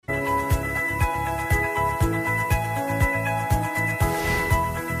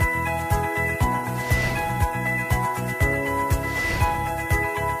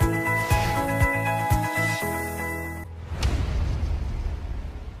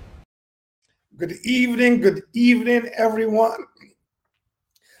Good evening, everyone.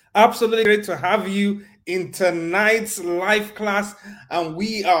 Absolutely great to have you in tonight's live class, and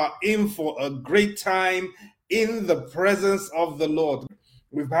we are in for a great time in the presence of the Lord.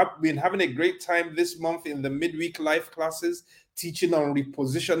 We've been having a great time this month in the midweek live classes, teaching on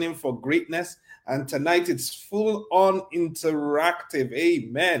repositioning for greatness, and tonight it's full on interactive.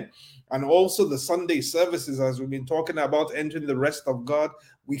 Amen. And also the Sunday services, as we've been talking about entering the rest of God.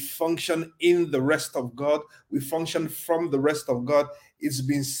 We function in the rest of God. We function from the rest of God. It's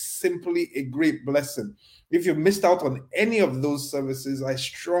been simply a great blessing. If you missed out on any of those services, I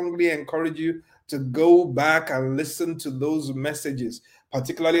strongly encourage you to go back and listen to those messages,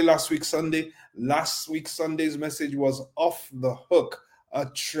 particularly last week's Sunday. Last week's Sunday's message was off the hook. A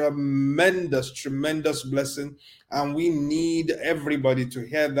tremendous blessing. And we need everybody to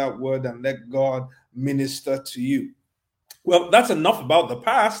hear that word and let God minister to you. Well, that's enough about the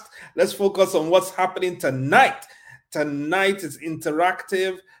past. Let's focus on what's happening tonight. Tonight is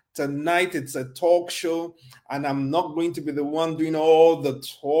interactive. Tonight it's a talk show, and I'm not going to be the one doing all the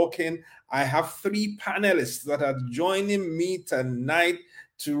talking. I have 3 panelists that are joining me tonight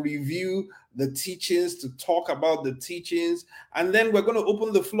to review the teachings, to talk about the teachings. And then we're going to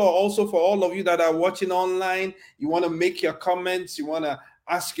open the floor also for all of you that are watching online. You want to make your comments, you want to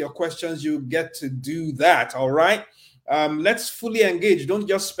ask your questions, you get to do that, all right? Let's fully engage. Don't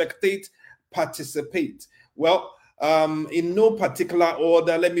just spectate, participate. Well, in no particular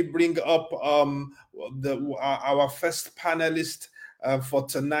order, let me bring up our first panelist for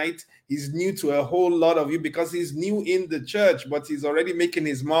tonight. He's new to a whole lot of you because he's new in the church, but he's already making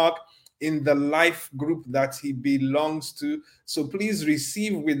his mark in the life group that he belongs to. So please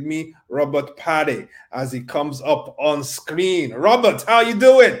receive with me Robert Pade as he comes up on screen. Robert, how are you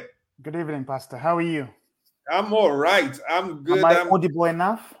doing? Good evening, Pastor. How are you? I'm all right. I'm good. Am I audible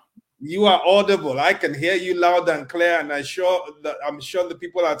enough? You are audible. I can hear you loud and clear, and I'm sure the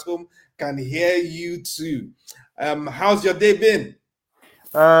people at home can hear you too. How's your day been?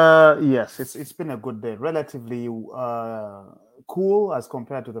 Yes, it's been a good day. Relatively cool as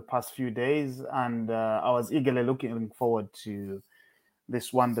compared to the past few days, and I was eagerly looking forward to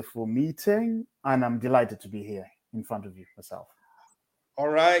this wonderful meeting, and I'm delighted to be here in front of you myself. All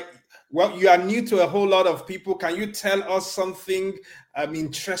right. Well, you are new to a whole lot of people. Can you tell us something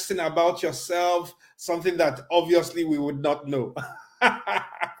interesting about yourself? Something that obviously we would not know.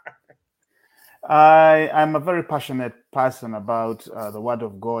 I'm a very passionate person about the Word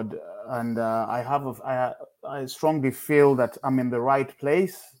of God, and I strongly feel that I'm in the right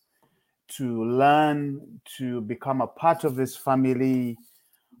place to learn, to become a part of this family.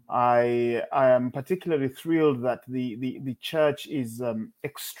 I am particularly thrilled that the church is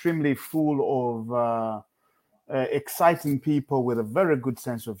extremely full of exciting people with a very good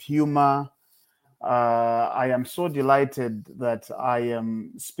sense of humor. I am so delighted that I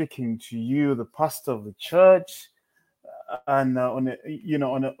am speaking to you, the pastor of the church, and on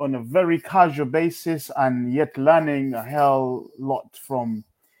a very casual basis, and yet learning a hell lot from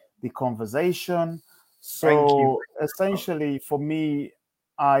the conversation. So essentially, for me,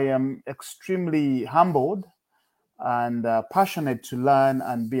 I am extremely humbled and passionate to learn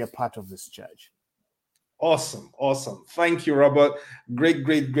and be a part of this church. Awesome. Thank you, Robert. Great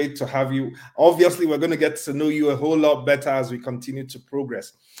to have you. Obviously, we're going to get to know you a whole lot better as we continue to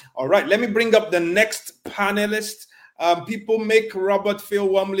progress. All right, let me bring up the next panelist. People make Robert feel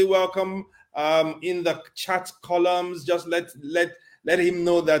warmly welcome in the chat columns. Just let him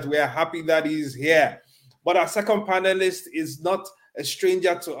know that we are happy that he's here. But our second panelist is not a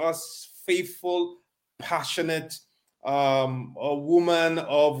stranger to us, faithful, passionate, a woman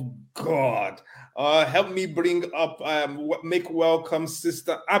of God. Help me bring up, make welcome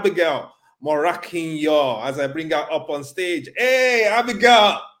Sister Abigail Morakinyo as I bring her up on stage. Hey,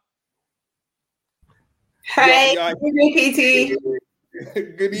 Abigail. Hi, good evening, PT.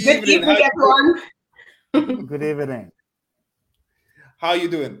 Good evening, everyone. Good evening. How are you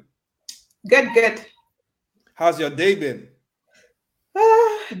doing? Good. How's your day been?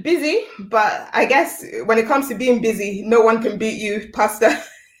 Busy, but I guess when it comes to being busy, no one can beat you, Pastor.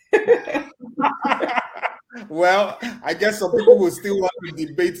 Well, I guess some people will still want to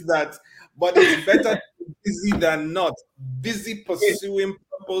debate that, but it's better to be busy than not. Busy pursuing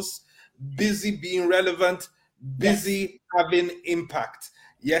purpose, busy being relevant, busy having impact.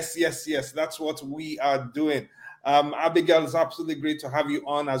 Yes. That's what we are doing. Abigail, it's absolutely great to have you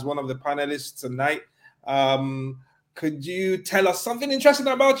on as one of the panelists tonight. Could you tell us something interesting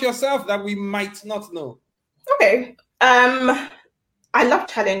about yourself that we might not know? Okay. I love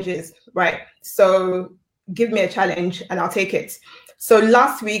challenges, right? So give me a challenge and I'll take it. So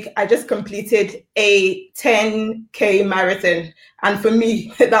last week, I just completed a 10K marathon. And for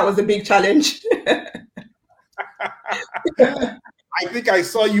me, that was a big challenge. I think I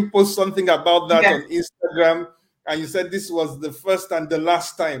saw you post something about that Yeah. on Instagram, and you said this was the first and the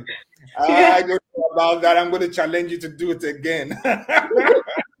last time. Yeah. I don't know about that. I'm going to challenge you to do it again.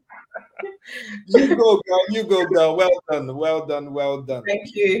 You go, girl. Well done, well done, well done.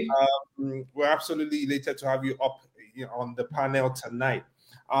 Thank you. We're absolutely elated to have you up on the panel tonight.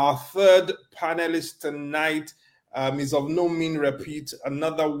 Our third panelist tonight is of no mean repute,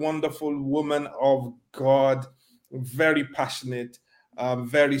 another wonderful woman of God, very passionate,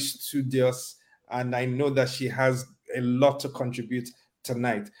 very studious, and I know that she has a lot to contribute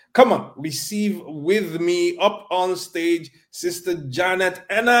tonight. Come on, receive with me up on stage, Sister Janet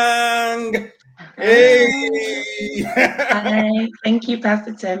Enang. Hey! Hi, thank you,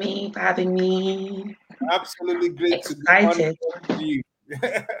 Pastor Temi, for having me. Absolutely great Excited. to be on here with you.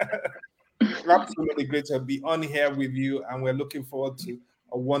 Absolutely great to be on here with you, and we're looking forward to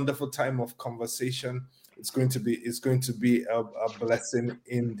a wonderful time of conversation. It's going to be a blessing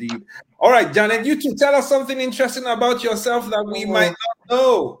indeed. All right, Janet, you two tell us something interesting about yourself that we might not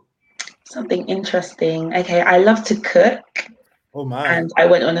know. Something interesting. Okay, I love to cook. Oh my. And I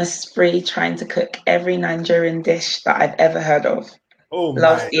went on a spree trying to cook every Nigerian dish that I've ever heard of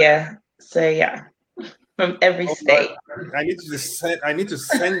last year. So yeah, from every state. I need to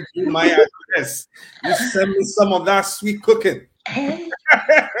send you my address. You send me some of that sweet cooking.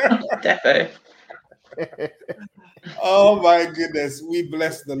 Defo. Oh my goodness, we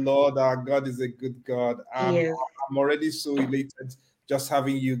bless the Lord. Our God is a good God. I'm already so elated just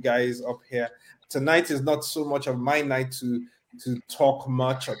having you guys up here. Tonight is not so much of my night to talk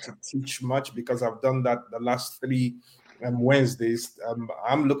much or to teach much, because I've done that the last 3 Wednesdays.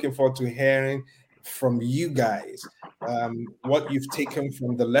 I'm looking forward to hearing from you guys what you've taken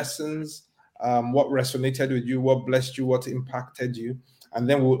from the lessons, what resonated with you, what blessed you, what impacted you. And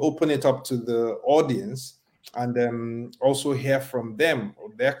then we'll open it up to the audience and also hear from them,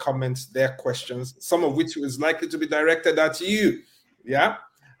 their comments, their questions, some of which is likely to be directed at you. Yeah.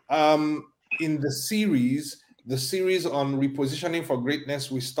 In the series on repositioning for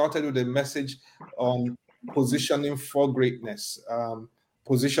greatness, we started with a message on positioning for greatness,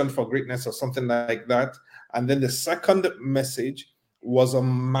 positioned for greatness or something like that. And then the second message was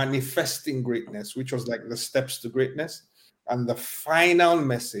on manifesting greatness, which was like the steps to greatness. And the final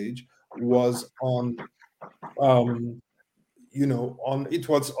message was on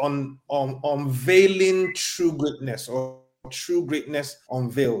unveiling true greatness, or true greatness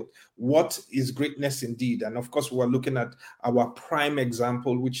unveiled. What is greatness indeed? And of course, we're looking at our prime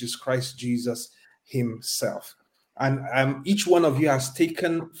example, which is Christ Jesus himself. And each one of you has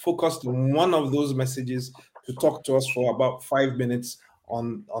focused on one of those messages to talk to us for about 5 minutes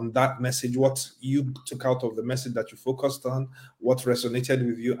on that message, what you took out of the message that you focused on, what resonated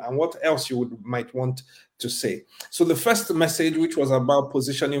with you, and what else you might want to say. So the first message, which was about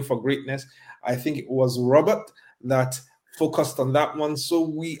positioning for greatness, I think it was Robert that focused on that one. So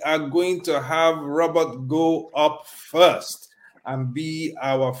we are going to have Robert go up first and be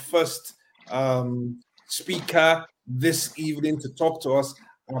our first speaker this evening to talk to us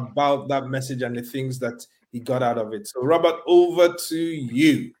about that message and the things that he got out of it. So Robert, over to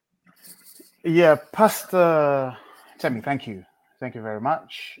you. Yeah, Pastor Temi, thank you very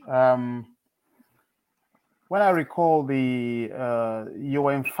much. When I recall you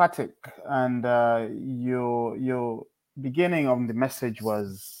were emphatic, and your beginning of the message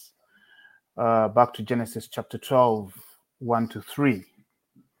was back to Genesis chapter 12, 1-3.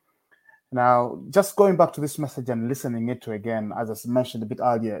 Now, just going back to this message and listening it to again, as I mentioned a bit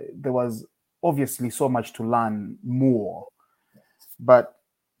earlier, there was obviously so much to learn more. But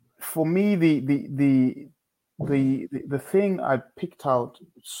for me, the thing I picked out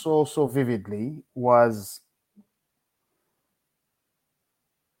so vividly was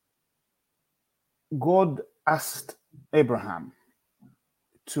God asked Abraham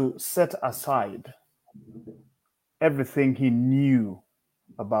to set aside everything he knew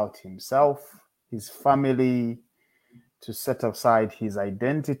about himself, his family, to set aside his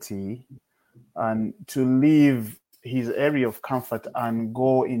identity, and to leave his area of comfort and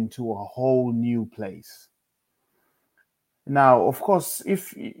go into a whole new place. Now, of course,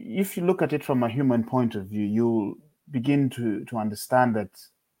 if you look at it from a human point of view, you'll begin to understand that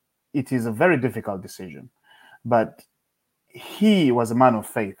it is a very difficult decision. But he was a man of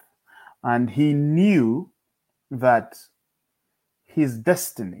faith, and he knew that his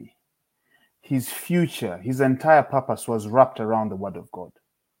destiny, his future, his entire purpose was wrapped around the Word of God.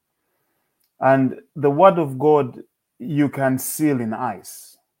 And the Word of God you can seal in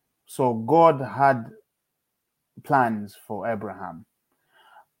ice. So God had plans for Abraham.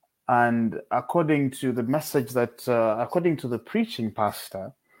 And according to the message that, according to the preaching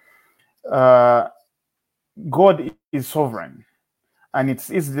pastor, God is sovereign. And it's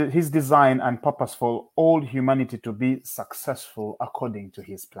his design and purpose for all humanity to be successful according to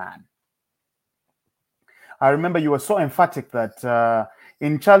his plan. I remember you were so emphatic that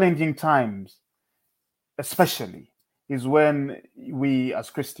in challenging times, especially, is when we as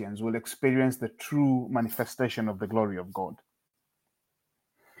Christians will experience the true manifestation of the glory of God.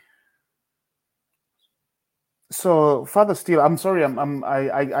 So, Father Steele, I'm sorry,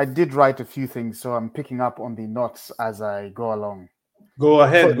 I did write a few things, so I'm picking up on the notes as I go along. Go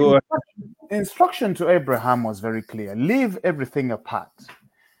ahead, go ahead. Instruction to Abraham was very clear. Leave everything apart.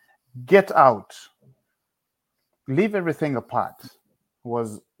 Get out. Leave everything apart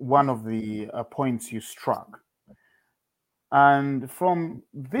was one of the points you struck. And from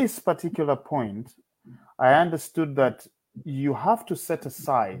this particular point, I understood that you have to set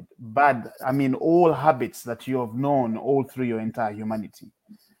aside all habits that you have known all through your entire humanity.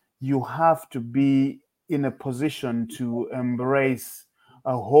 You have to be in a position to embrace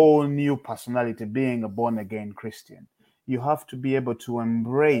a whole new personality, being a born-again Christian. You have to be able to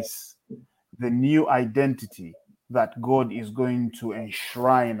embrace the new identity that God is going to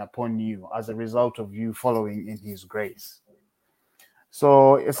enshrine upon you as a result of you following in his grace.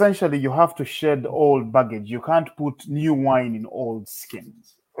 So essentially, you have to shed old baggage. You can't put new wine in old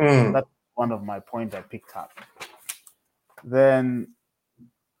skins. That's one of my points I picked up. Then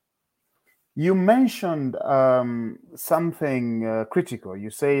you mentioned something critical. You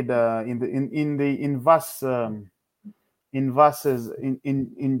said in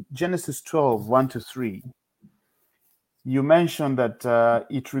Genesis 12, 1-3, you mentioned that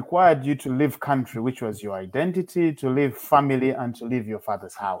it required you to leave country, which was your identity, to leave family, and to leave your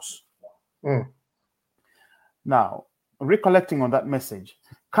father's house. Now, recollecting on that message,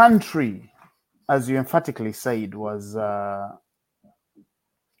 country, as you emphatically said, was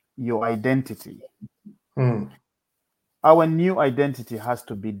your identity. Our new identity has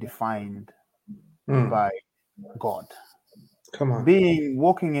to be defined by God. Come on.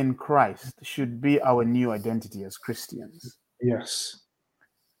 Walking in Christ should be our new identity as Christians. Yes.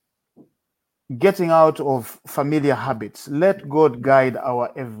 Getting out of familiar habits. Let God guide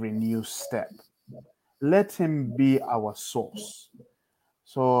our every new step. Let him be our source.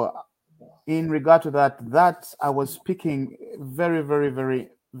 So in regard to that I was speaking very, very, very,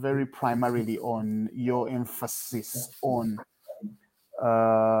 very primarily on your emphasis on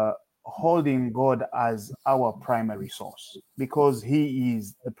holding God as our primary source, because he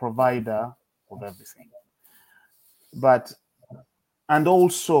is the provider of everything. And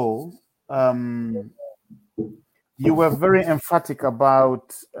also, you were very emphatic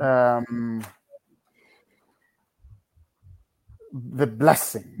about the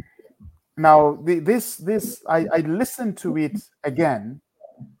blessing. Now, I listened to it again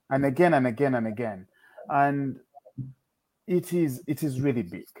and again and again and again, and it is really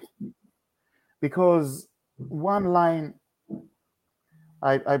big, because one line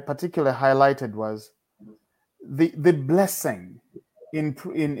I particularly highlighted was the blessing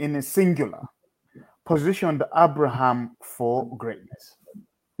in a singular positioned Abraham for greatness.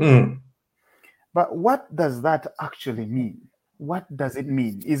 But what does that actually mean? What does it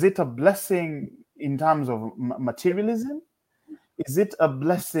mean? Is it a blessing in terms of materialism? Is it a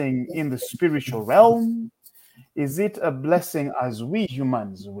blessing in the spiritual realm? Is it a blessing as we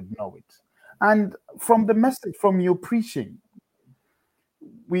humans would know it? And from the message, from your preaching,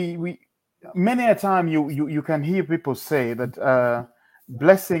 we many a time you can hear people say that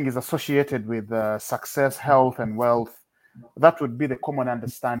blessing is associated with success, health, and wealth. That would be the common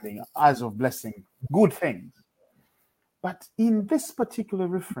understanding as of blessing, good things. But in this particular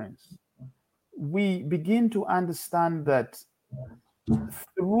reference, we begin to understand that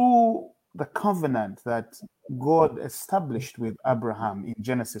through the covenant that God established with Abraham in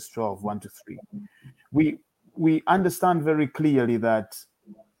Genesis 12, 1-3, we understand very clearly that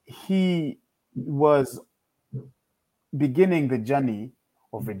he was beginning the journey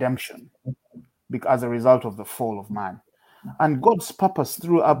of redemption as a result of the fall of man. And God's purpose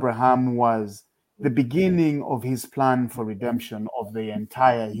through Abraham was the beginning of his plan for redemption of the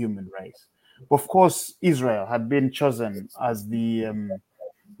entire human race. Of course, Israel had been chosen as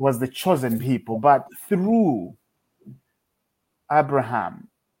was the chosen people, but through Abraham,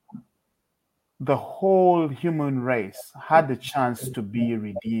 the whole human race had the chance to be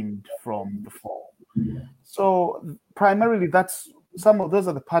redeemed from the fall. So primarily, that's those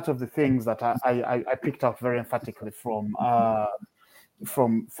are the part of the things that I picked up very emphatically from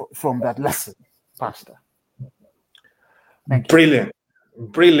that lesson, Pastor. Thank you.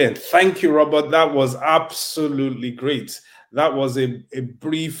 Brilliant. Thank you, Robert. That was absolutely great. That was a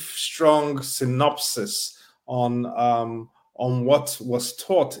brief, strong synopsis on what was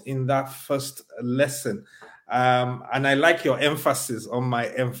taught in that first lesson. And I like your emphasis on my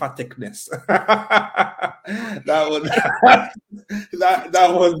emphaticness. that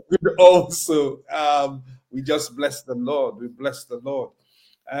was good also. We just bless the Lord. We bless the Lord.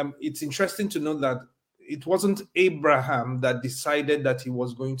 It's interesting to know that it wasn't Abraham that decided that he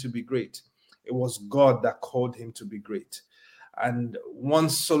was going to be great. It was God that called him to be great. And one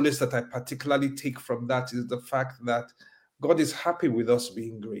solace that I particularly take from that is the fact that God is happy with us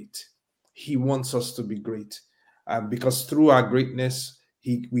being great. He wants us to be great. Because through our greatness,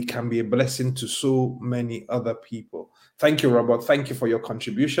 we can be a blessing to so many other people. Thank you, Robert. Thank you for your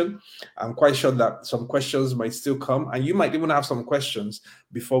contribution. I'm quite sure that some questions might still come, and you might even have some questions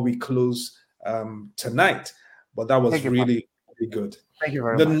before we close tonight. But that was really good. Thank you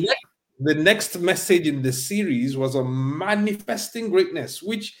very much. The next message in the series was on manifesting greatness,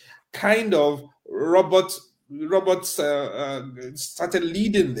 which kind of Robert started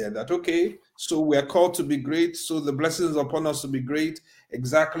leading there, that okay, so we're called to be great, so the blessings upon us to be great.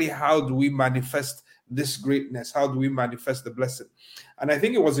 Exactly how do we manifest this greatness? How do we manifest the blessing? And I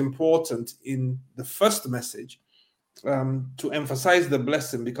think it was important in the first message to emphasize the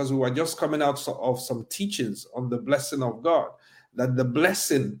blessing, because we were just coming out of some teachings on the blessing of God, that the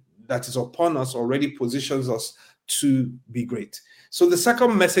blessing that is upon us already positions us to be great. So the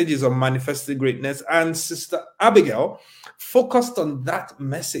second message is on manifesting greatness, and Sister Abigail focused on that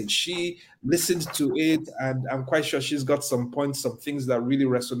message. She listened to it, and I'm quite sure she's got some points, some things that really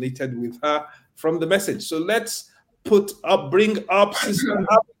resonated with her from the message. So let's bring up Sister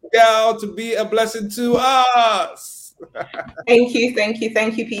Abigail to be a blessing to us. Thank you,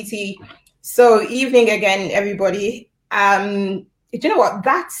 PT. So evening again, everybody. Do you know what?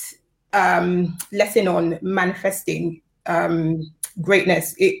 That's lesson on manifesting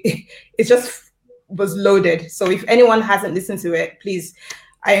greatness, it just was loaded. So if anyone hasn't listened to it, please,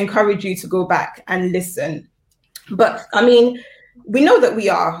 I encourage you to go back and listen. But I mean, we know that we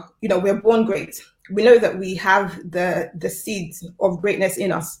are, we're born great. We know that we have the seeds of greatness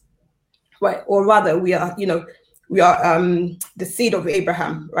in us, right? Or rather, we are the seed of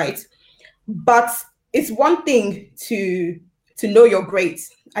Abraham, right? But it's one thing to know you're great,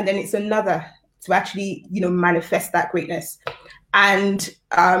 and then it's another to actually, manifest that greatness. And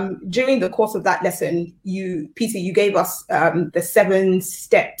during the course of that lesson, Peter, you gave us the 7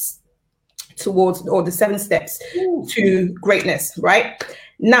 steps towards, or the 7 steps to greatness, right?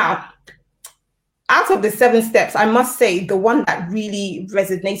 Now, out of the 7 steps, I must say the one that really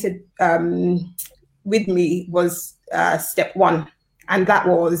resonated with me was step 1. And that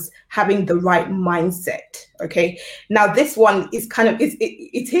was having the right mindset. Okay. Now this one is kind of,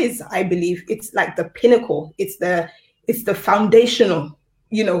 it is, I believe, it's like the pinnacle. It's the foundational,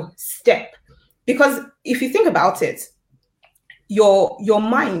 step. Because if you think about it, your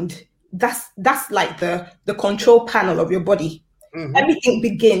mind, that's like the control panel of your body. Mm-hmm. Everything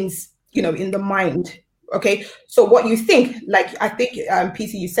begins, in the mind. Okay. So what you think, like, I think,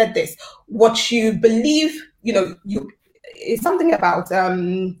 Peter, you said this, what you believe, it's something about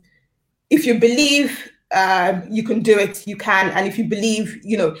if you believe you can do it, you can. And if you believe,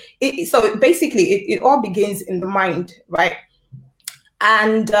 so basically it all begins in the mind, right?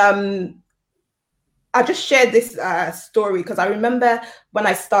 And I'll just share this story, because I remember when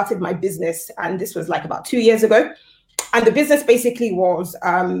I started my business, and this was like about 2 years ago, and the business basically was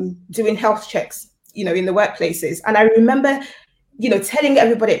doing health checks, in the workplaces. And I remember telling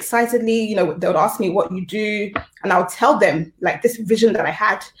everybody excitedly, they would ask me what you do, and I'll tell them like this vision that I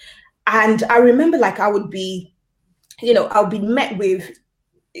had. And I remember like I would be, I'll be met with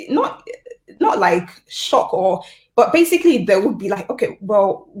not like shock, but basically they would be like, okay,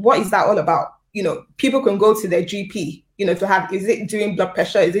 well, what is that all about? People can go to their GP, to have, is it doing blood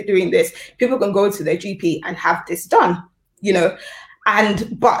pressure? Is it doing this? People can go to their GP and have this done,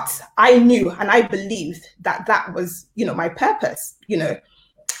 but I knew and I believed that was, my purpose,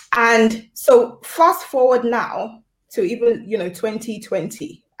 And so fast forward now to even,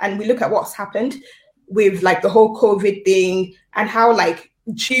 2020, and we look at what's happened with like the whole COVID thing, and how like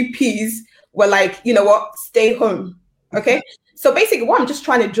GPs were like, stay home. Okay. So basically what I'm just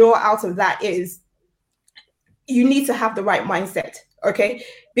trying to draw out of that is you need to have the right mindset. Okay.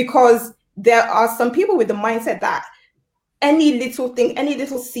 Because there are some people with the mindset that any little thing, any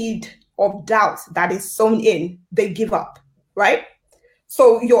little seed of doubt that is sown in, they give up, right?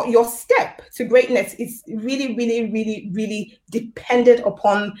 So your step to greatness is really, really, really, really dependent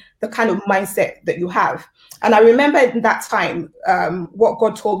upon the kind of mindset that you have. And I remember in that time, what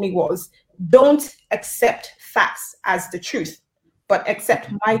God told me was, don't accept facts as the truth, but accept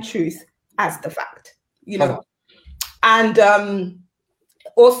my truth as the fact, you know. And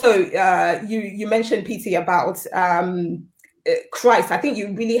also, you mentioned, PT, about Christ. I think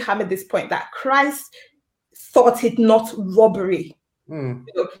you really hammered this point, that Christ thought it not robbery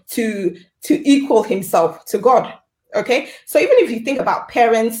to equal himself to God. Okay, so even if you think about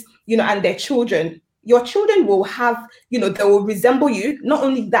parents, you know, and their children, your children will have, you know, they will resemble you. Not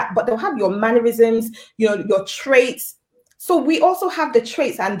only that, but they'll have your mannerisms, you know, your traits. So we also have the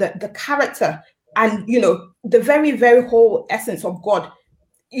traits and the character and, you know, the very, very whole essence of God.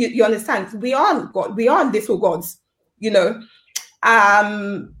 You understand? We are God. We are little gods, you know.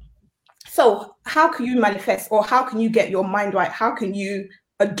 So how can you manifest, or how can you get your mind right? How can you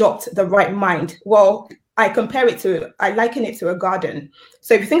adopt the right mind? Well, I liken it to a garden.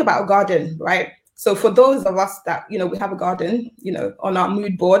 So if you think about a garden, right? So for those of us that, you know, we have a garden, you know, on our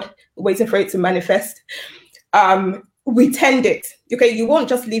mood board, waiting for it to manifest, we tend it. Okay, you won't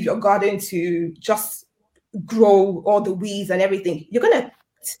just leave your garden to just grow all the weeds and everything. You're gonna,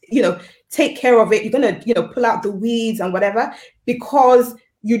 you know, take care of it. You're gonna, you know, pull out the weeds and whatever, because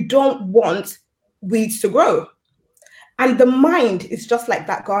you don't want weeds to grow. And the mind is just like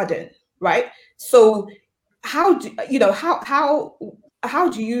that garden, right? So how do you know, how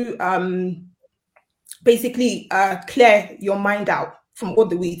do you basically clear your mind out from all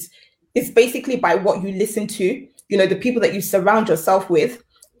the weeds? It's basically by what you listen to, you know, the people that you surround yourself with.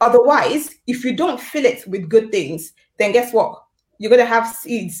 Otherwise, if you don't fill it with good things, then guess what? You're going to have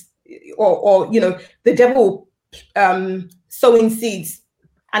seeds, or you know, the devil sowing seeds.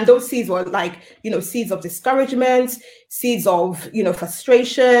 And those seeds were like, you know, seeds of discouragement, seeds of, you know,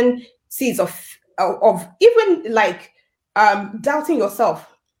 frustration, seeds of even like doubting yourself,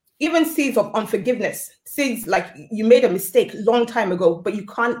 even seeds of unforgiveness, seeds like you made a mistake a long time ago, but you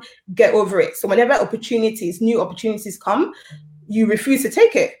can't get over it. So whenever new opportunities come, you refuse to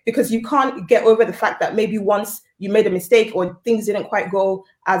take it because you can't get over the fact that maybe once you made a mistake or things didn't quite go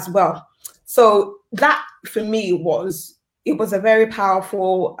as well. So that for me was a very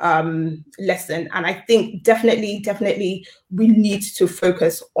powerful lesson. And I think definitely we need to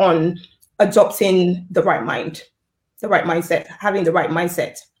focus on adopting the right mindset, having the right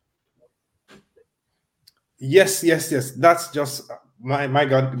mindset. Yes. That's just my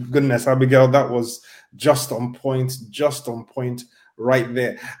goodness, Abigail, that was just on point right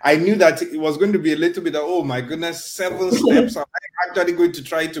there. I knew that it was going to be a little bit of, oh my goodness, 7 steps. I'm actually going to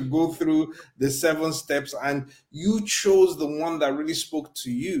try to go through the 7 steps, and you chose the one that really spoke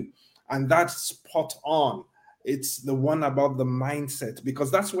to you, and that's spot on. It's the one about the mindset,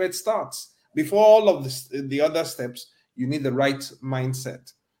 because that's where it starts. Before all of the other steps, you need the right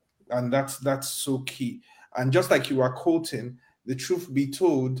mindset, and that's so key. And just like you are quoting, the truth be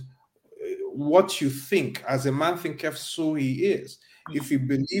told, what you think, as a man thinketh, so he is. If you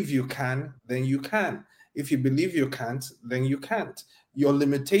believe you can, then you can. If you believe you can't, then you can't. Your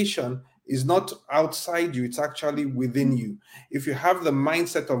limitation is not outside you, it's actually within you. If you have the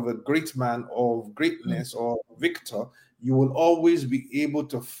mindset of a great man, or of greatness, or victor, you will always be able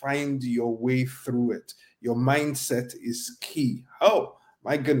to find your way through it. Your mindset is key. Oh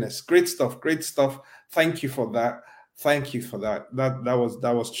my goodness, great stuff. Thank you for that.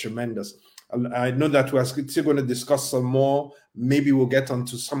 That was tremendous. I know that we're still going to discuss some more. Maybe we'll get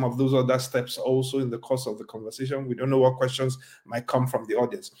onto some of those other steps also in the course of the conversation. We don't know what questions might come from the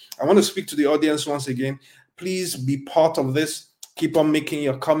audience. I want to speak to the audience once again. Please be part of this. Keep on making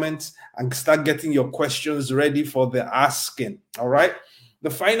your comments and start getting your questions ready for the asking. All right. The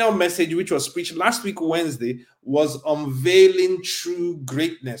final message, which was preached last week, Wednesday, was unveiling true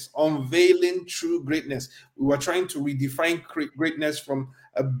greatness. Unveiling true greatness. We were trying to redefine greatness from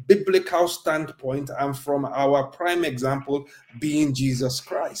a biblical standpoint and from our prime example being Jesus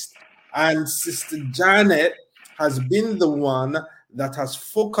Christ. And Sister Janet has been the one that has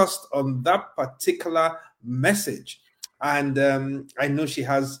focused on that particular message. And I know she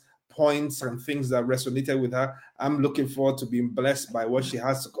has points and things that resonated with her. I'm looking forward to being blessed by what she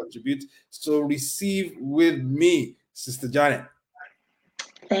has to contribute. So receive with me, Sister Janet.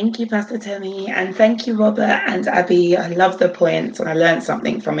 Thank you, Pastor Tony, and thank you, Robert and Abby. I love the points, and I learned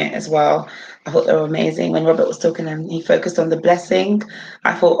something from it as well. I thought they were amazing. When Robert was talking and he focused on the blessing,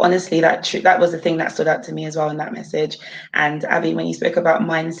 I thought, honestly, that was the thing that stood out to me as well in that message. And Abby, when you spoke about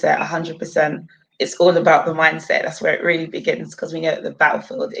mindset, 100%, it's all about the mindset. That's where it really begins, because we know that the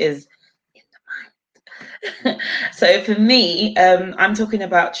battlefield is in the mind. So for me, I'm talking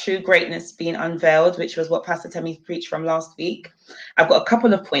about true greatness being unveiled, which was what Pastor Temi preached from last week. I've got a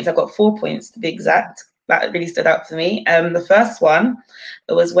couple of points. I've got 4 points to be exact. That really stood out for me. The first one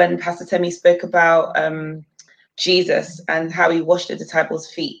was when Pastor Temi spoke about Jesus and how he washed the disciples'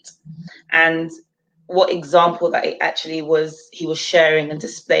 feet, and what example that it actually was he was sharing and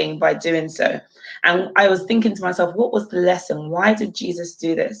displaying by doing so. And I was thinking to myself, what was the lesson? Why did Jesus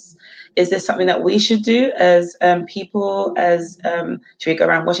do this? Is this something that we should do as people? Should we go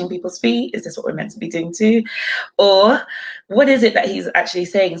around washing people's feet? Is this what we're meant to be doing too? Or what is it that he's actually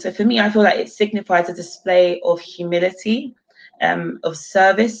saying? So for me, I feel like it signifies a display of humility, of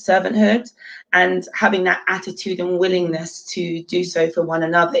service, servanthood, and having that attitude and willingness to do so for one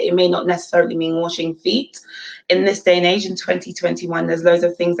another. It may not necessarily mean washing feet. In this day and age, in 2021, there's loads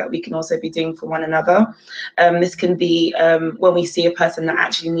of things that we can also be doing for one another. This can be when we see a person that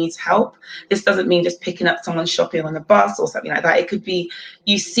actually needs help. This doesn't mean just picking up someone shopping on the bus or something like that. It could be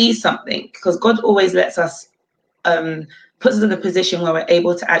you see something, because God always lets us puts us in a position where we're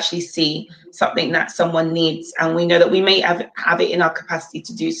able to actually see something that someone needs, and we know that we may have it in our capacity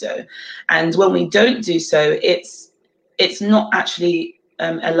to do so. And when we don't do so, it's not actually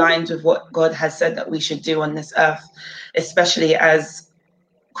aligned with what God has said that we should do on this earth, especially as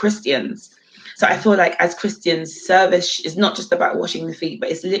Christians. So I feel like as Christians, service is not just about washing the feet, but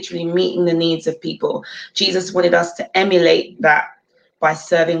it's literally meeting the needs of people. Jesus wanted us to emulate that by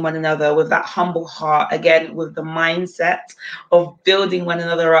serving one another with that humble heart, again, with the mindset of building one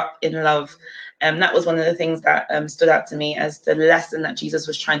another up in love. And that was one of the things that stood out to me as the lesson that Jesus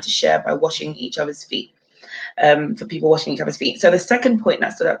was trying to share by washing each other's feet, for people washing each other's feet. So the second point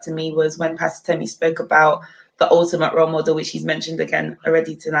that stood out to me was when Pastor Temi spoke about the ultimate role model, which he's mentioned again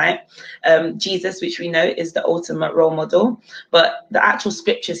already tonight. Jesus, which we know is the ultimate role model, but the actual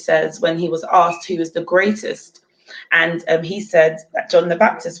scripture says when he was asked who is the greatest, and he said that John the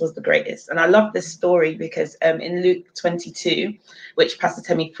Baptist was the greatest. And I love this story because in Luke 22, which Pastor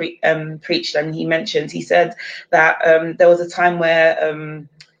Temi preached and he mentioned, he said that there was a time where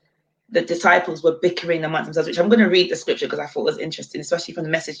the disciples were bickering amongst themselves, which I'm going to read the scripture because I thought was interesting, especially from the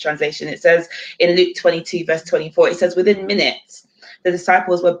Message translation. It says in Luke 22, verse 24, it says, within minutes, the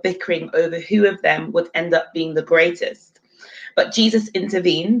disciples were bickering over who of them would end up being the greatest. But Jesus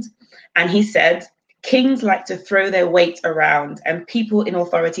intervened and he said, kings like to throw their weight around, and people in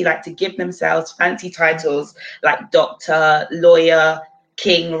authority like to give themselves fancy titles like doctor, lawyer,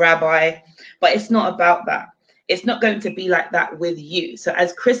 king, rabbi. But it's not about that. It's not going to be like that with you. So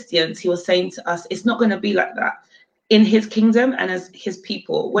as Christians, he was saying to us, it's not going to be like that. In his kingdom and as his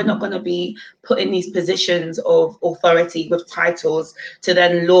people, we're not going to be put in these positions of authority with titles to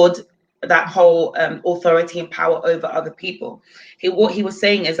then lord that whole authority and power over other people. What he was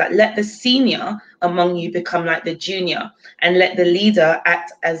saying is that let the senior among you become like the junior, and let the leader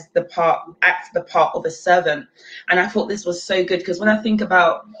act the part of a servant. And I thought this was so good, because when I think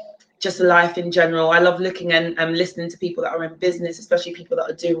about just life in general, I love looking and listening to people that are in business, especially people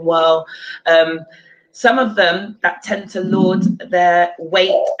that are doing well. Some of them that tend to lord their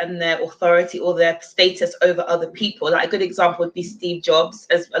weight and their authority or their status over other people. Like a good example would be Steve Jobs,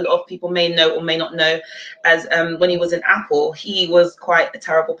 as a lot of people may know or may not know, as when he was in Apple, he was quite a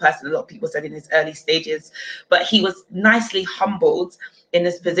terrible person. A lot of people said in his early stages, but he was nicely humbled in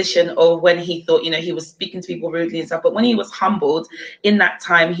this position of when he thought, he was speaking to people rudely and stuff. But when he was humbled in that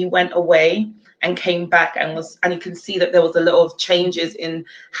time, he went away and came back and you can see that there was a lot of changes in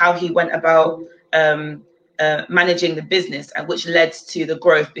how he went about managing the business, and which led to the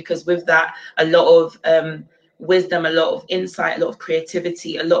growth, because with that a lot of wisdom, a lot of insight, a lot of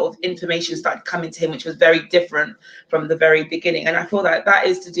creativity, a lot of information started coming to him, which was very different from the very beginning. And I feel that that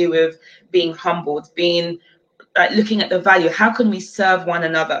is to do with being humbled, being looking at the value. How can we serve one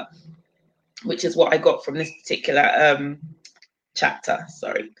another, which is what I got from this particular chapter.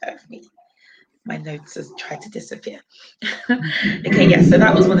 Sorry, bear with me. My notes has tried to disappear. Okay, yes, so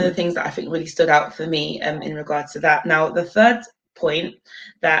that was one of the things that I think really stood out for me in regards to that. Now, the third point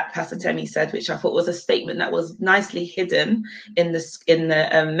that Pastor Temi said, which I thought was a statement that was nicely hidden in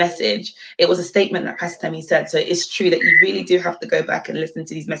the message. It was a statement that Pastor Temi said. So it's true that you really do have to go back and listen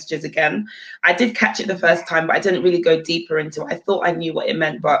to these messages again. I did catch it the first time, but I didn't really go deeper into it. I thought I knew what it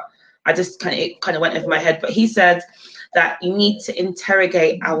meant, but I just it kind of went over my head. But he said that you need to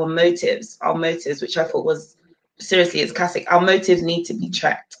interrogate our motives, which I thought was, seriously, it's classic. Our motives need to be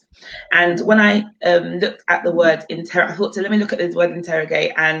checked. And when I looked at the word interrogate, I thought, so let me look at the word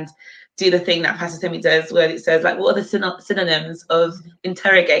interrogate and do the thing that Pastor Temi does, where it says, like, what are the synonyms of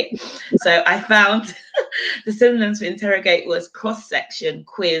interrogate? So I found the synonyms for interrogate was cross-section,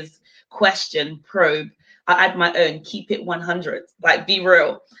 quiz, question, probe, I add my own, keep it 100. Like, be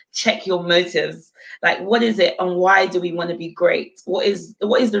real, check your motives. Like, what is it and why do we want to be great? What is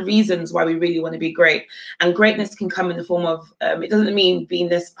the reasons why we really want to be great? And greatness can come in the form of, it doesn't mean being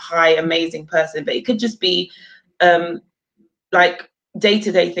this high, amazing person, but it could just be like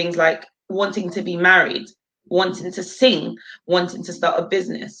day-to-day things, like wanting to be married, wanting to sing, wanting to start a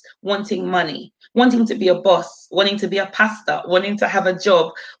business, wanting money, wanting to be a boss, wanting to be a pastor, wanting to have a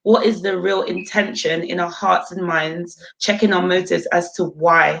job. What is the real intention in our hearts and minds? Checking our motives as to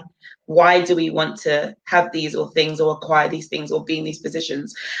why. Why do we want to have these or things or acquire these things or be in these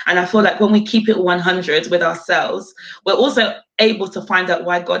positions? And I feel like when we keep it 100 with ourselves, we're also able to find out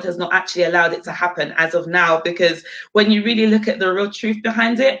why God has not actually allowed it to happen as of now. Because when you really look at the real truth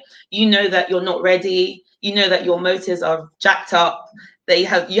behind it, you know that you're not ready. You know that your motives are jacked up.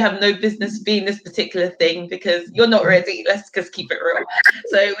 That you have no business being this particular thing because you're not ready. Let's just keep it real.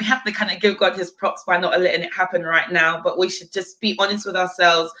 So we have to kind of give God his props by not letting it happen right now. But we should just be honest with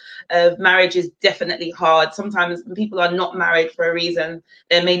ourselves. Marriage is definitely hard. Sometimes people are not married for a reason.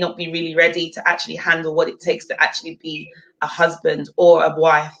 They may not be really ready to actually handle what it takes to actually be a husband or a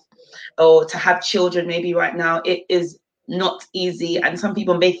wife, or to have children. Maybe right now it is not easy, and some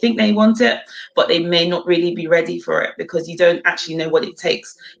people may think they want it, but they may not really be ready for it because you don't actually know what it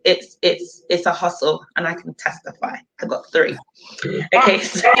takes. It's a hustle, and I can testify. I got 3. Okay,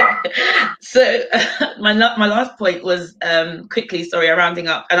 so my last point was quickly, sorry, rounding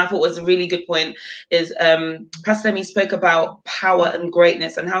up, and I thought was a really good point, is Pastor Emi spoke about power and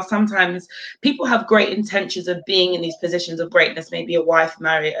greatness, and how sometimes people have great intentions of being in these positions of greatness, maybe a wife,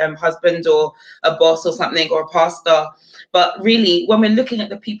 married, husband, or a boss or something, or a pastor. But really, when we're looking at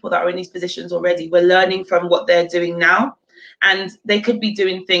the people that are in these positions already, we're learning from what they're doing now. And they could be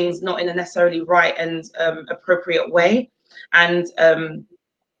doing things not in a necessarily right and appropriate way. And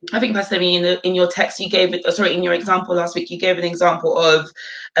I think, Pastor Emi, in your text, you gave it, in your example last week, you gave an example of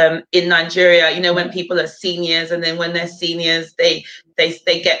in Nigeria, when people are seniors, and then when they're seniors, they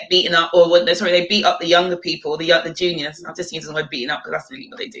get beaten up, or when they beat up the younger people, the juniors. I'm just using the word beating up because that's really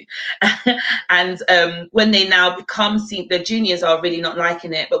what they do. And when they now become the juniors are really not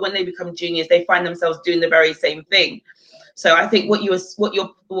liking it, but when they become juniors, they find themselves doing the very same thing. So I think what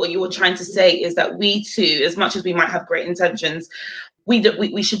you were trying to say is that we too, as much as we might have great intentions,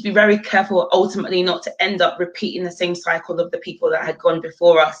 we should be very careful ultimately not to end up repeating the same cycle of the people that had gone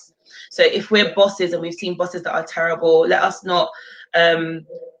before us. So if we're bosses and we've seen bosses that are terrible, let us not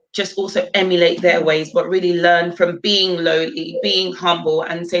just also emulate their ways, but really learn from being lowly, being humble,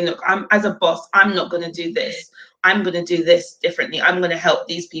 and saying, look, as a boss, I'm not going to do this. I'm going to do this differently. I'm going to help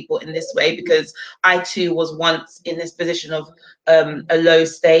these people in this way because I too was once in this position of a low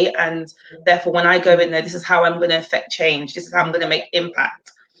state. And therefore, when I go in there, this is how I'm going to affect change. This is how I'm going to make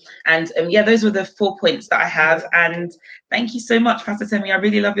impact. And those were the 4 points that I have. And thank you so much, Pastor Temi. I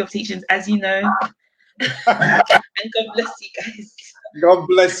really love your teachings, as you know. And God bless you guys. God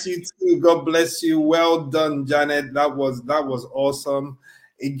bless you too. God bless you. Well done, Janet. That was awesome.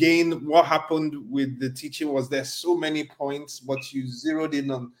 Again, what happened with the teaching was there's so many points, but you zeroed in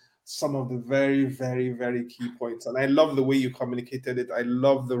on some of the very, very, very key points. And I love the way you communicated it. I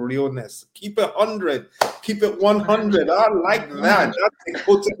love the realness. Keep it 100. Keep it 100. I like that. That's a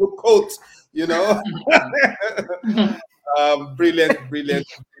quotable quote,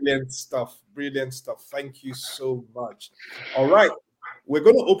 Brilliant stuff. Brilliant stuff. Thank you so much. All right. We're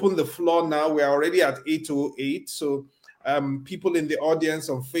going to open the floor now. We're already at 8:08. So people in the audience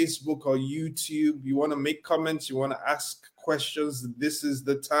on Facebook or YouTube, you want to make comments, you want to ask questions, this is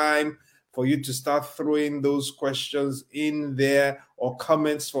the time for you to start throwing those questions in there, or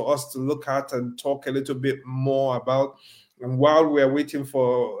comments for us to look at and talk a little bit more about. And while we're waiting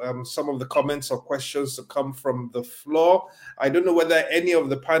for some of the comments or questions to come from the floor, I don't know whether any of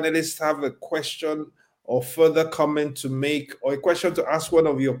the panelists have a question or further comment to make, or a question to ask one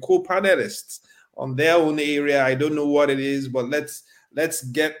of your co-panelists on their own area. I don't know what it is, but let's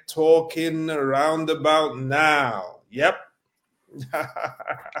get talking around about now. Yep.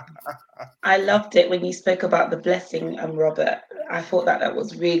 I loved it when you spoke about the blessing, Robert. I thought that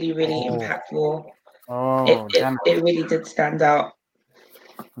was really, really impactful. It really did stand out.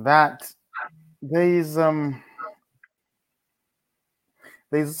 That there's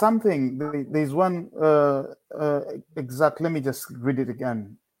something. There's one exact. Let me just read it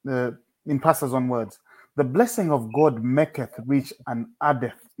again. In Pastor's own words, the blessing of God maketh rich and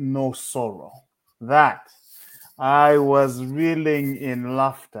addeth no sorrow. That I was reeling in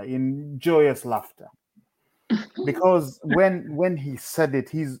laughter, in joyous laughter, because when he said it,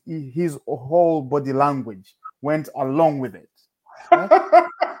 his whole body language went along with it. Right?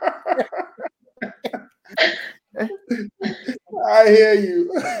 I hear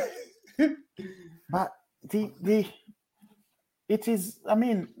you. But it is, I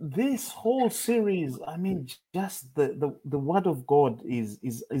mean, this whole series, I mean, just the word of God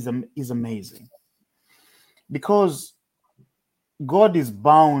is amazing, because God is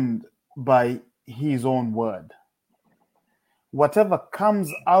bound by his own word. Whatever comes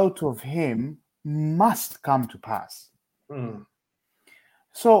out of him must come to pass.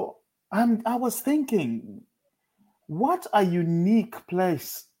 So I was thinking, what a unique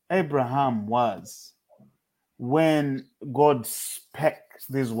place Abraham was when God spake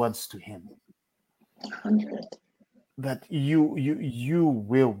these words to him. 100. That you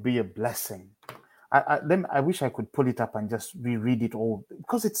will be a blessing. I wish I could pull it up and just reread it all,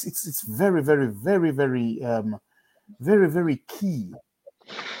 because it's very, very, very, very, very, very key.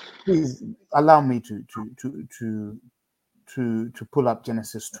 Please allow me to pull up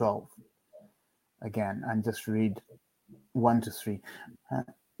Genesis 12 again and just read 1 to 3.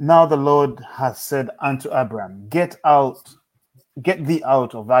 Now the Lord hath said unto Abram, get thee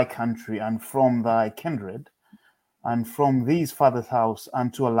out of thy country and from thy kindred and from these father's house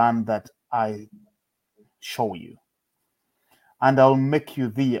unto a land that I show you. And I'll make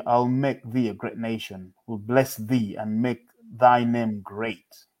thee a great nation, will bless thee and make thy name great,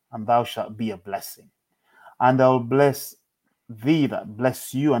 and thou shalt be a blessing. And I'll bless thee that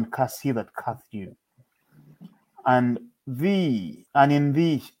bless you, and curse he that curse you. And in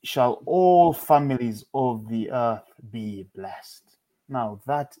thee shall all families of the earth be blessed. Now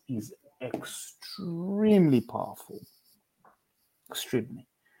that is extremely powerful. Extremely.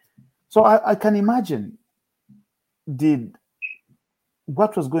 So I can imagine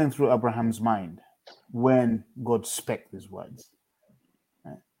what was going through Abraham's mind when God spake these words.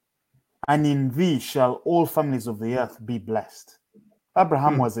 And in thee shall all families of the earth be blessed.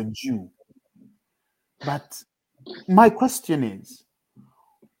 Abraham was a Jew. But my question is,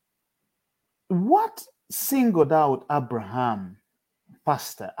 what singled out Abraham,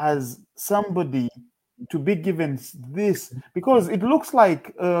 Pastor, as somebody to be given this? Because it looks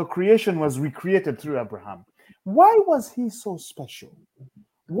like creation was recreated through Abraham. Why was he so special?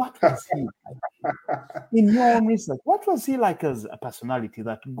 What was he like? In your own research, what was he like as a personality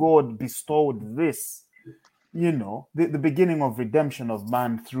that God bestowed this, the beginning of redemption of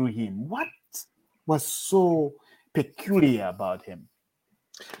man through him? What was so peculiar about him?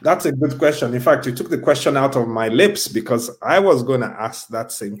 That's a good question. In fact, you took the question out of my lips, because I was going to ask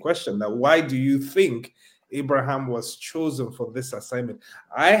that same question. That why do you think Abraham was chosen for this assignment?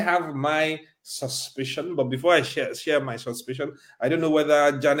 I have my suspicion, but before I share my suspicion, I don't know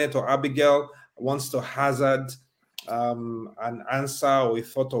whether Janet or Abigail wants to hazard an answer or a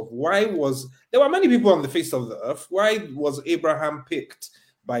thought of why there were many people on the face of the earth. Why was Abraham picked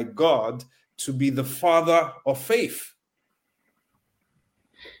by God to be the father of faith?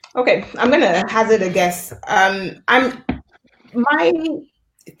 Okay, I'm going to hazard a guess. My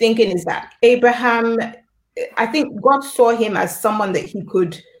thinking is that Abraham, I think God saw him as someone that he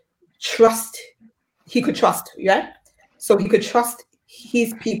could trust. Yeah? So he could trust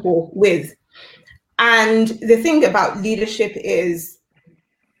his people with. And the thing about leadership is,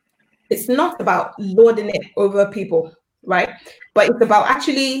 it's not about lording it over people, right? But it's about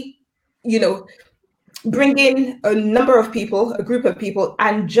actually, bringing a number of people, a group of people,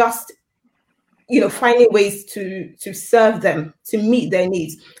 and just, finding ways to serve them, to meet their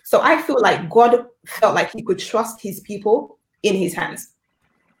needs. So I feel like God felt like he could trust his people in his hands.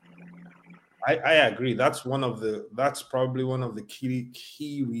 I agree. That's probably one of the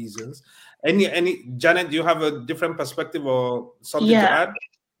key reasons. Any Janet, do you have a different perspective or something to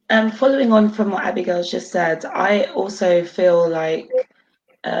add? Following on from what Abigail's just said, I also feel like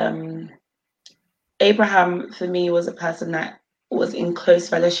Abraham, for me, was a person that was in close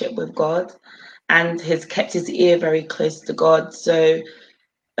fellowship with God and has kept his ear very close to God. So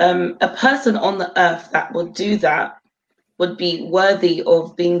a person on the earth that would do that would be worthy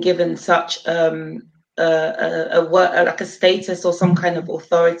of being given such like a status or some kind of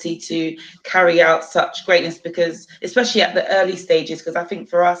authority to carry out such greatness, because especially at the early stages, because I think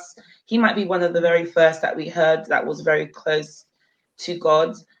for us, he might be one of the very first that we heard that was very close to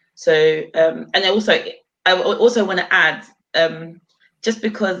God. So, and I also want to add, just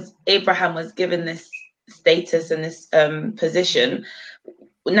because Abraham was given this status and this position,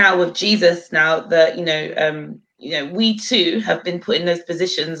 now with Jesus, now that, we too have been put in those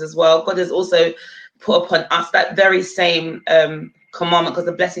positions as well. God has also put upon us that very same commandment, because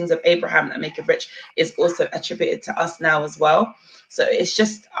the blessings of Abraham that make it rich is also attributed to us now as well. So it's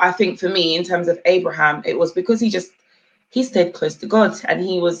just, I think for me, in terms of Abraham, it was because he stayed close to God, and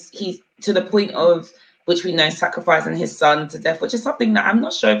he to the point of which we know sacrificing his son to death, which is something that I'm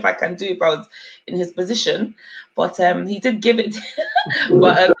not sure if I can do if I was in his position, but he did give it.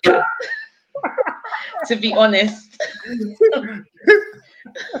 But to be honest,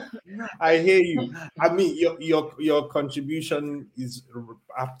 I hear you. I mean, your contribution is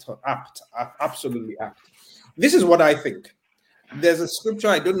apt, absolutely apt. This is what I think. There's a scripture,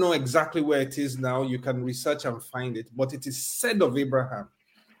 I don't know exactly where it is now. You can research and find it, but it is said of Abraham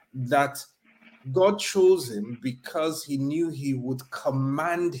that God chose him because he knew he would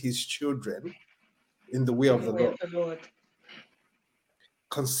command his children in the way of the Lord.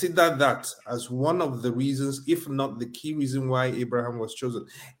 Consider that as one of the reasons, if not the key reason, why Abraham was chosen.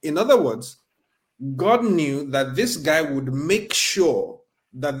 In other words, God knew that this guy would make sure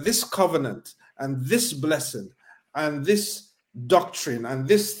that this covenant and this blessing and this doctrine and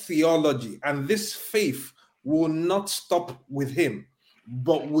this theology and this faith will not stop with him,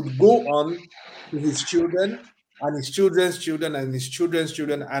 but would go on to his children and his children's children and his children's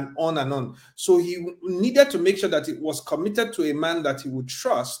children and on and on. So he needed to make sure that it was committed to a man that he would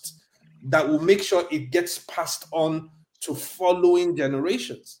trust, that will make sure it gets passed on to following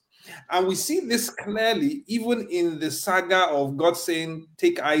generations. And we see this clearly even in the saga of God saying,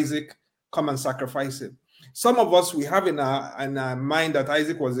 take Isaac, come and sacrifice him. Some of us, we have in our mind that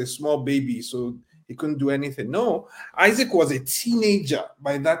Isaac was a small baby, so he couldn't do anything. No, Isaac was a teenager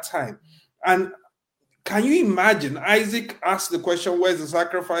by that time. And can you imagine? Isaac asked the question, where's the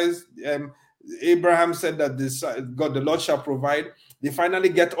sacrifice? Abraham said that God, the Lord shall provide. They finally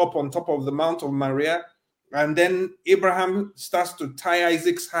get up on top of the Mount of Moriah. And then Abraham starts to tie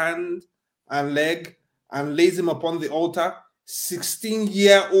Isaac's hand and leg and lays him upon the altar.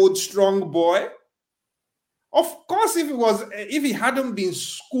 16-year-old strong boy. Of course, if he hadn't been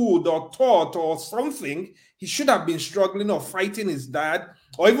schooled or taught or something, he should have been struggling or fighting his dad,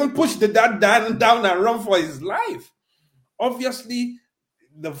 or even push the dad down and run for his life. Obviously,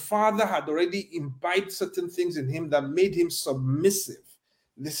 the father had already imbibed certain things in him that made him submissive.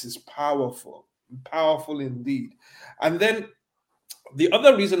 This is powerful, powerful indeed. And then the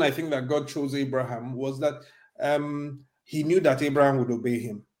other reason I think that God chose Abraham was that he knew that Abraham would obey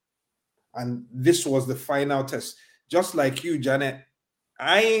him. And this was the final test. Just like you, Janet,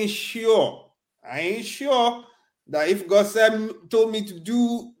 I ain't sure that if God told me to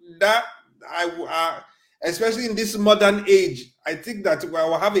do that, especially in this modern age, I think that I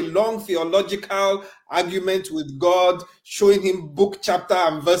will have a long theological argument with God, showing him book, chapter,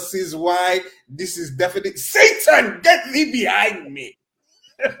 and verses why this is definitely Satan, get thee behind me.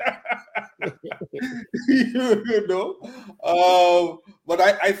 You know, but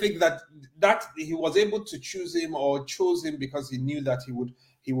I think that he was able to choose him, or chose him, because he knew that he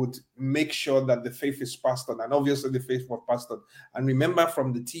would make sure that the faith is passed on, and obviously the faith was passed on. And remember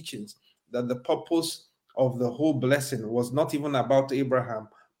from the teachings that the purpose of the whole blessing was not even about Abraham,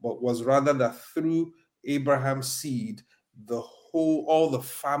 but was rather that through Abraham's seed, all the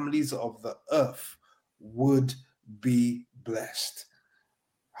families of the earth would be blessed.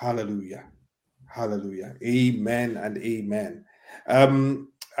 Hallelujah. Hallelujah. Amen and amen.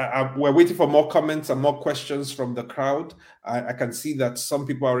 We're waiting for more comments and more questions from the crowd. I can see that some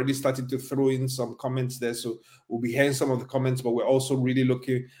people are already starting to throw in some comments there. So we'll be hearing some of the comments, but we're also really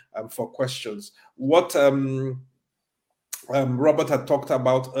looking for questions. What Robert had talked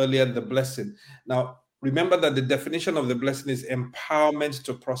about earlier, the blessing. Now, remember that the definition of the blessing is empowerment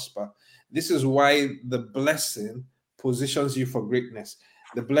to prosper. This is why the blessing positions you for greatness.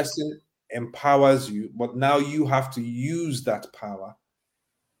 The blessing empowers you, but now you have to use that power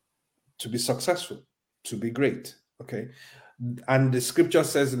to be successful, to be great. Okay. And the scripture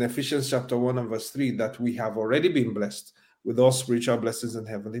says in Ephesians chapter 1 and verse 3 that we have already been blessed with all spiritual blessings in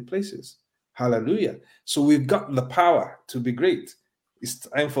heavenly places. Hallelujah. So we've got the power to be great. It's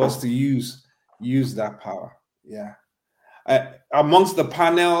time for us to use that power. Yeah. Amongst the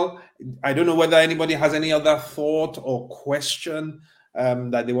panel, I don't know whether anybody has any other thought or question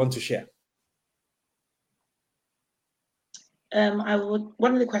that they want to share.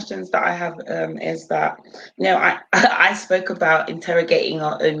 One of the questions that I have is that, I spoke about interrogating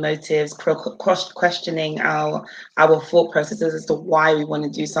our own motives, questioning our thought processes as to why we want to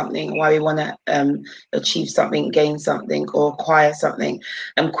do something, why we want to achieve something, gain something, or acquire something,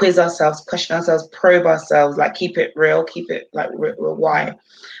 and quiz ourselves, question ourselves, probe ourselves, like keep it real, keep it like real why.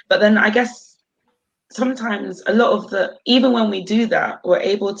 But then I guess sometimes even when we do that, we're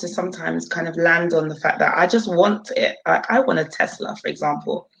able to sometimes kind of land on the fact that I just want it. I want a Tesla, for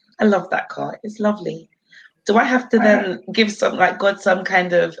example. I love that car. It's lovely. Do I have to then give God some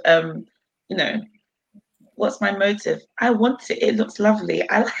kind of, what's my motive? I want it. It looks lovely.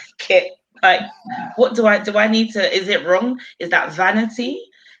 I like it. Like, what do I need to? Is it wrong? Is that vanity?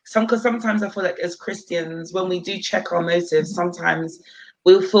 Because sometimes I feel like as Christians, when we do check our motives, sometimes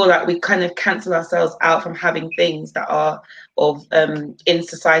we'll feel like we kind of cancel ourselves out from having things that are of in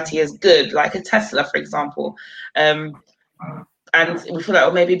society as good, like a Tesla, for example. And we feel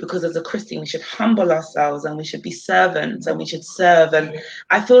like, maybe because as a Christian, we should humble ourselves and we should be servants and we should serve. And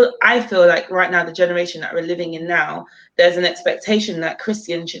I feel like right now, the generation that we're living in now, there's an expectation that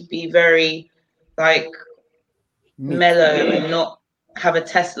Christians should be very like mellow and not have a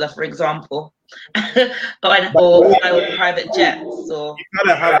Tesla, for example, or fly with private jets. Or you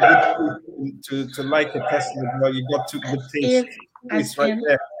gotta have good to like a Tesla, but you got to good taste. It's right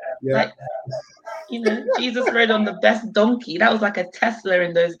there. Yeah. Like, Jesus rode on the best donkey. That was like a Tesla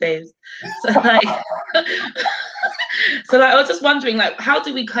in those days. So like, I was just wondering, like, how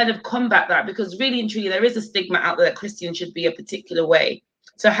do we kind of combat that? Because really and truly, there is a stigma out there that Christians should be a particular way.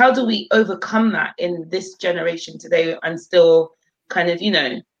 So how do we overcome that in this generation today and still kind of,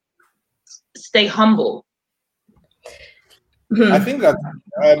 stay humble? I think that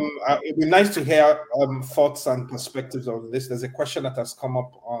it'd be nice to hear thoughts and perspectives on this. There's a question that has come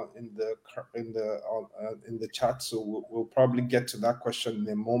up in the chat, so we'll probably get to that question in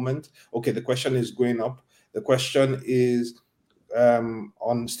a moment. Okay, the question is going up. The question is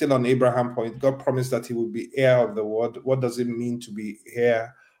still on Abraham point. God promised that he would be heir of the world. What does it mean to be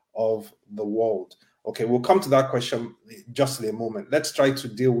heir of the world? Okay, we'll come to that question just in a moment. Let's try to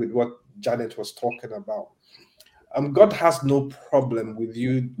deal with what Janet was talking about. God has no problem with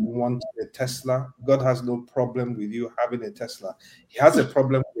you wanting a Tesla. God has no problem with you having a Tesla. He has a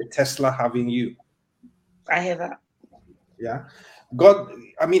problem with Tesla having you. I hear that. Yeah. God,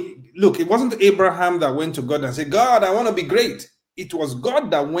 I mean, look, it wasn't Abraham that went to God and said, God, I want to be great. It was God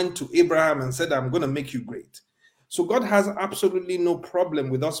that went to Abraham and said, I'm going to make you great. So God has absolutely no problem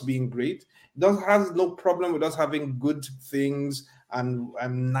with us being great. He has no problem with us having good things and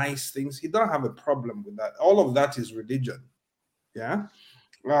nice things. He don't have a problem with that. All of that is religion. Yeah.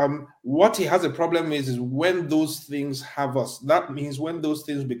 What he has a problem is when those things have us. That means when those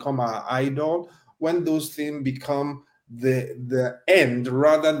things become our idol, when those things become the end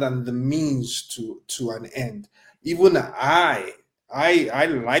rather than the means to an end. Even I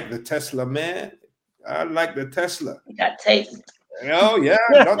like the Tesla, man. I like the Tesla. That taste. Oh yeah,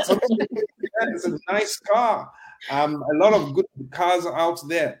 it's a nice car. A lot of good cars out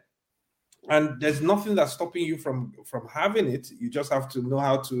there, and there's nothing that's stopping you from having it. You just have to know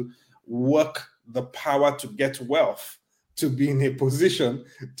how to work the power to get wealth, to be in a position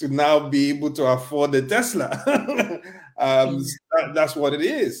to now be able to afford a Tesla. That's what it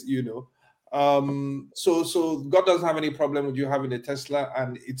is, So God doesn't have any problem with you having a Tesla,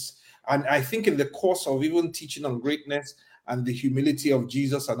 and I think in the course of even teaching on greatness and the humility of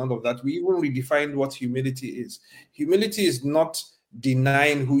Jesus and all of that, we even redefined what humility is. Humility is not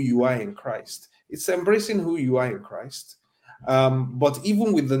denying who you are in Christ. It's embracing who you are in Christ. But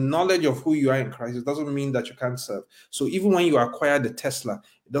even with the knowledge of who you are in Christ, it doesn't mean that you can't serve. So even when you acquire the Tesla,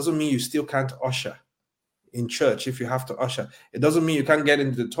 it doesn't mean you still can't usher in church if you have to usher. It doesn't mean you can't get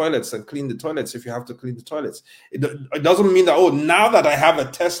into the toilets and clean the toilets if you have to clean the toilets. It doesn't mean that, now that I have a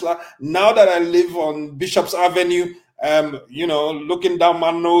Tesla, now that I live on Bishop's Avenue, looking down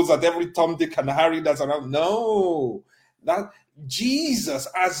my nose at every Tom, Dick, and Harry that's around. No, that Jesus,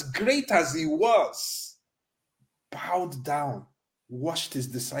 as great as he was, bowed down, washed his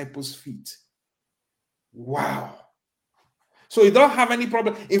disciples' feet. Wow. So you don't have any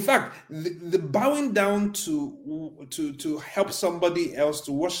problem. In fact, the bowing down to help somebody else,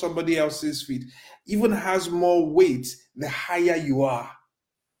 to wash somebody else's feet, even has more weight the higher you are.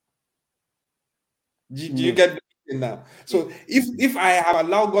 Do you get it now? So if I have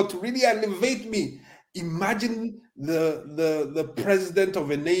allowed God to really elevate me, imagine the president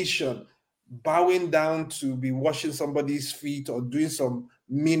of a nation bowing down to be washing somebody's feet or doing some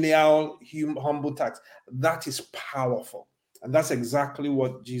menial humble tasks. That is powerful. And that's exactly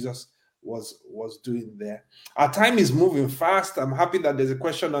what Jesus was doing there. Our time is moving fast. I'm happy that there's a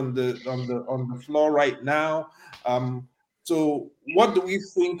question on the floor right now. So what do we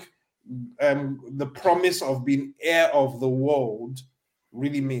think the promise of being heir of the world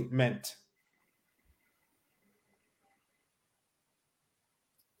really meant?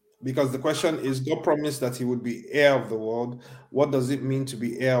 Because the question is, God promised that he would be heir of the world. What does it mean to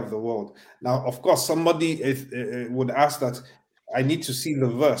be heir of the world? Now, of course, somebody would ask that, I need to see the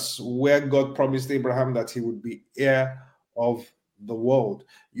verse where God promised Abraham that he would be heir of the world.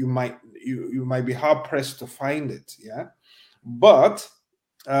 You might be hard pressed to find it, yeah. But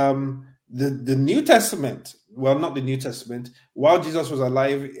The New Testament, well, not the New Testament, while Jesus was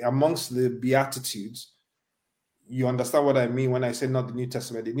alive, amongst the Beatitudes, you understand what I mean when I say not the New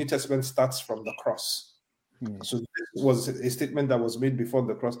Testament. The New Testament starts from the cross. So this was a statement that was made before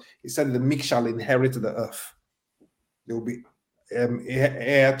the cross. He said, the meek shall inherit the earth. They will be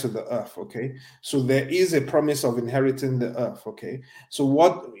heir to the earth. Okay, so there is a promise of inheriting the earth. Okay, so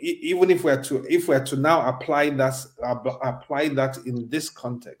what, even if we're to now apply that in this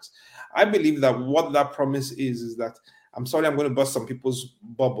context, I believe that what that promise is that, I'm sorry, I'm going to bust some people's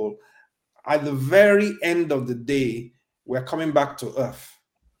bubble. At the very end of the day, we're coming back to earth.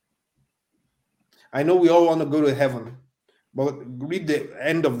 I know we all want to go to heaven, but read the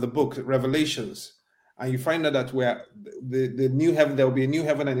end of the book, Revelations, and you find out that we're the new heaven, there will be a new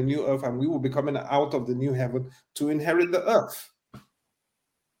heaven and a new earth, and we will be coming out of the new heaven to inherit the earth.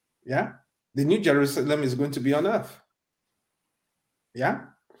 Yeah, the new Jerusalem is going to be on earth. Yeah,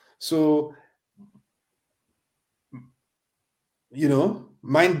 so, you know,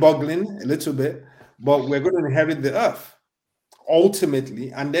 mind-boggling a little bit, but we're going to inherit the earth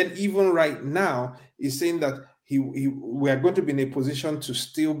ultimately. And then even right now, he's saying that we are going to be in a position to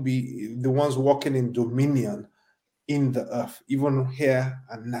still be the ones walking in dominion in the earth, even here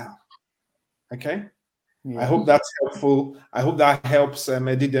and now. Okay? Yeah. I hope that's helpful. I hope that helps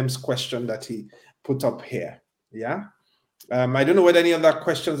Edidem's question that he put up here. Yeah? I don't know whether any other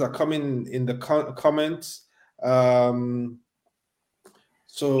questions are coming in the comments.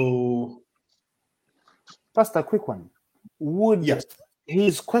 So, Pastor, a quick one. Would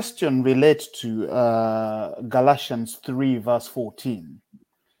his question relate to Galatians 3, verse 14?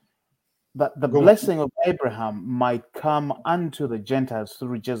 That the blessing of Abraham might come unto the Gentiles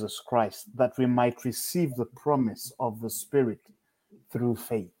through Jesus Christ, that we might receive the promise of the Spirit through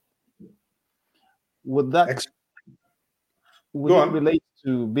faith. Would that relate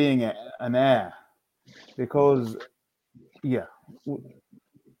to being an heir? Because, yeah,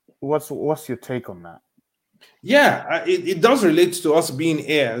 what's your take on that? Yeah, it does relate to us being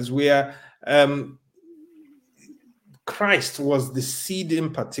heirs, where Christ was the seed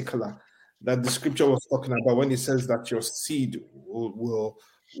in particular that the scripture was talking about when it says that your seed will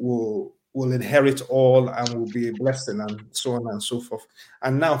inherit all and will be a blessing, and so on and so forth.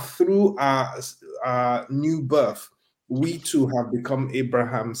 And now through our new birth, we too have become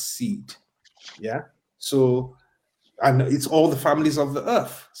Abraham's seed. Yeah. So, and it's all the families of the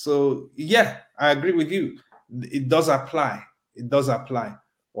earth. So yeah, I agree with you. It does apply. It does apply,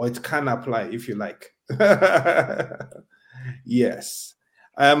 or it can apply if you like. Yes.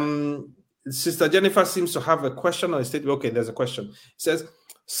 Sister Jennifer seems to have a question or a statement. Okay, there's a question. It says,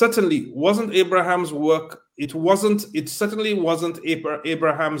 certainly wasn't Abraham's work. It certainly wasn't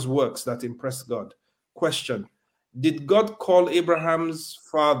Abraham's works that impressed God. Question: did God call Abraham's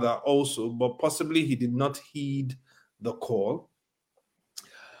father also, but possibly he did not heed the call?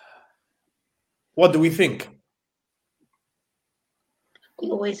 What do we think? We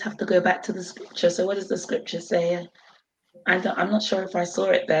always have to go back to the scripture. So what does the scripture say? I'm not sure if I saw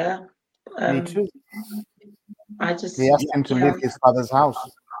it there. Me too. He asked him to leave his father's house.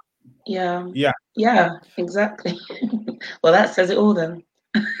 Yeah, exactly. Well, that says it all then.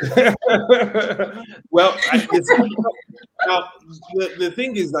 Well, the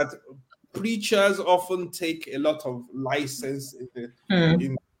thing is that preachers often take a lot of license in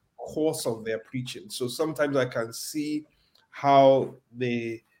the course of their preaching. So sometimes I can see how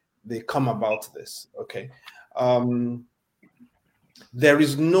they come about this. Okay. There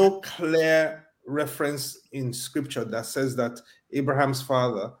is no clear reference in scripture that says that Abraham's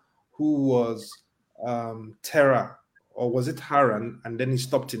father, who was Terah, or was it Haran, and then he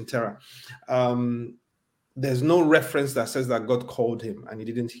stopped in Terah, there's no reference that says that God called him and he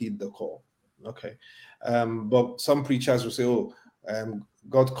didn't heed the call. Okay. But some preachers will say,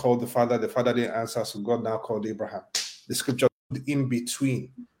 God called the father didn't answer, so God now called Abraham. The scripture in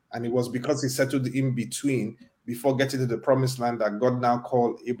between, and it was because he settled in between before getting to the promised land that God now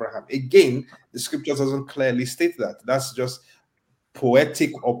called Abraham. Again, the scripture doesn't clearly state that. That's just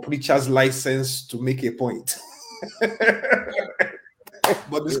poetic or preacher's license to make a point.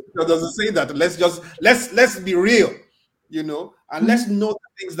 But the scripture doesn't say that. Let's be real, you know, and let's know the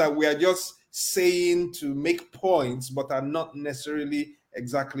things that we are just saying to make points, but are not necessarily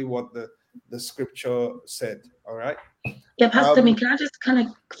exactly what the scripture said. All right. Yeah, Pastor Me, can I just kind of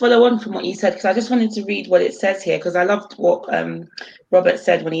follow on from what you said? Because I just wanted to read what it says here, because I loved what Robert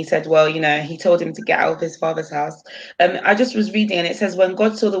said when he said, well, you know, he told him to get out of his father's house. I just was reading, and it says, when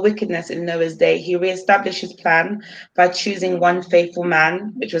God saw the wickedness in Noah's day, he reestablished his plan by choosing one faithful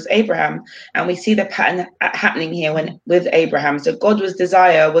man, which was Abraham. And we see the pattern happening here with Abraham. So God's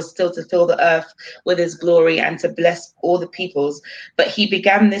desire was still to fill the earth with his glory and to bless all the peoples. But he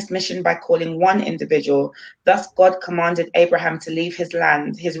began this mission by calling one individual. Thus, God commanded Abraham to leave his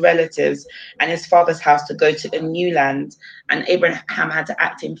land, his relatives, and his father's house to go to a new land. And Abraham had to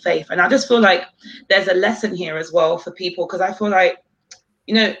act in faith. And I just feel like there's a lesson here as well for people, because I feel like,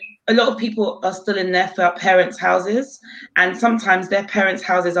 you know, a lot of people are still in their parents' houses, and sometimes their parents'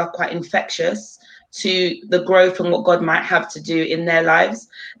 houses are quite infectious to the growth and what God might have to do in their lives.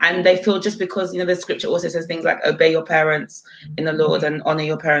 And they feel just because, you know, the scripture also says things like obey your parents in the Lord and honor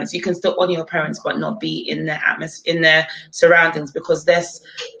your parents. You can still honor your parents, but not be in their atmosphere, in their surroundings, because there's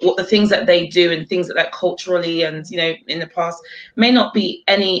what the things that they do and things that culturally and, you know, in the past may not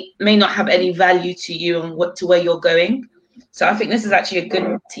have any value to you and to where you're going. So I think this is actually a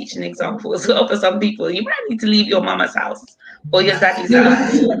good teaching example as well for some people. You might need to leave your mama's house or your daddy's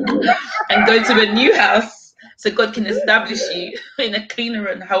house and go to a new house so God can establish you in a cleaner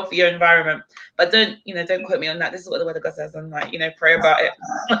and healthier environment. But don't quote me on that. This is what the word of God says. I'm like, pray about it.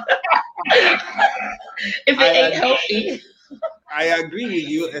 If it ain't healthy. I agree with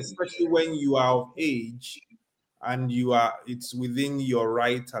you, especially when you are of age and it's within your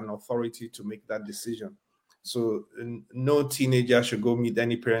right and authority to make that decision. So no teenager should go meet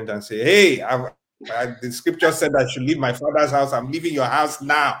any parent and say, hey, the scripture said I should leave my father's house. I'm leaving your house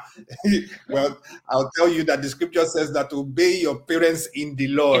now. Well, I'll tell you that the scripture says that obey your parents in the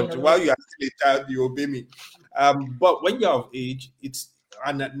Lord. While you are still a child, you obey me. But when you're of age,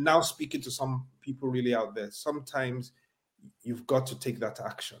 and now speaking to some people really out there, sometimes you've got to take that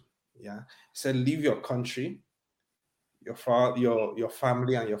action. Yeah. So leave your country, your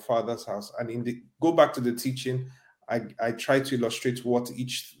family and your father's house. And go back to the teaching, I try to illustrate what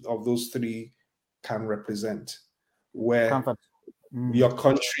each of those three can represent, where your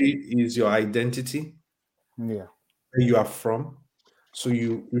country is your identity, where you are from. So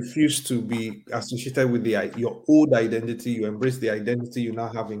you refuse to be associated with your old identity. You embrace the identity you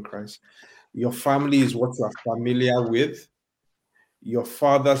now have in Christ. Your family is what you are familiar with. Your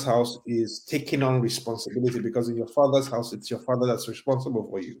father's house is taking on responsibility, because in your father's house, it's your father that's responsible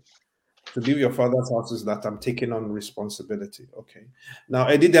for you. To leave your father's house is that I'm taking on responsibility. Okay. Now,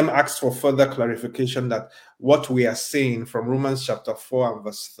 Edidem asks for further clarification that what we are saying from Romans chapter 4 and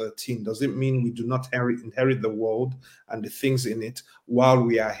verse 13, does it mean we do not inherit the world and the things in it while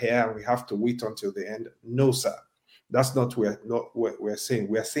we are here and we have to wait until the end? No, sir. That's not what we're saying.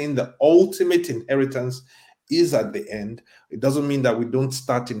 We're saying the ultimate inheritance is at the end. It doesn't mean that we don't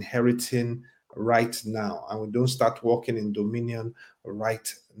start inheriting right now, and we don't start walking in dominion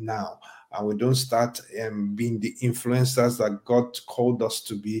right now, and we don't start being the influencers that God called us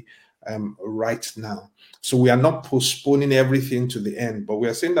to be right now. So we are not postponing everything to the end, but we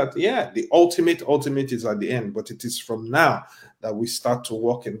are saying that, the ultimate is at the end, but it is from now that we start to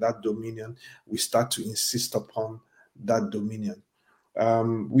walk in that dominion. We start to insist upon that dominion.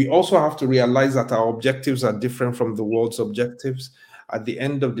 We also have to realize that our objectives are different from the world's objectives. At the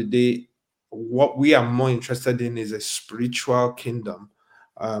end of the day, what we are more interested in is a spiritual kingdom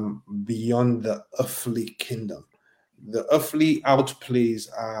beyond the earthly kingdom. The earthly outplays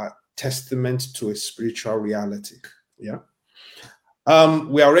are testament to a spiritual reality. Yeah.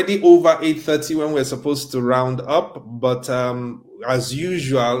 We're already over 8:30 when we're supposed to round up, but as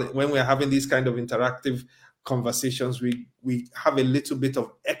usual, when we're having these kind of interactive conversations, we have a little bit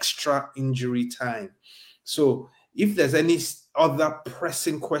of extra injury time. So if there's any other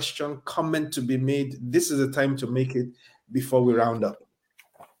pressing question, comment to be made, this is the time to make it before we round up.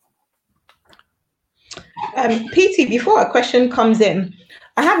 PT, before a question comes in,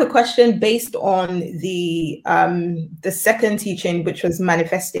 I have a question based on the second teaching, which was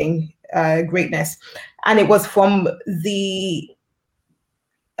manifesting greatness, and it was from the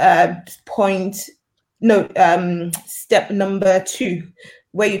step number 2,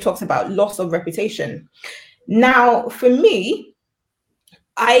 where you talked about loss of reputation. Now, for me,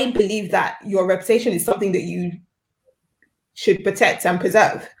 I believe that your reputation is something that you should protect and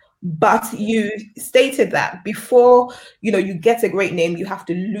preserve. But you stated that before, you get a great name, you have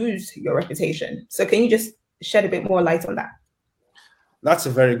to lose your reputation. So can you just shed a bit more light on that? That's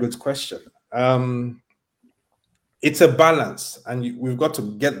a very good question. It's a balance, and we've got to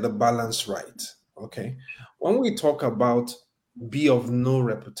get the balance right. Okay. When we talk about be of no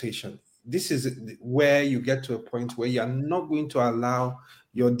reputation, this is where you get to a point where you are not going to allow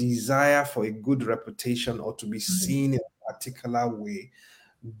your desire for a good reputation or to be seen in a particular way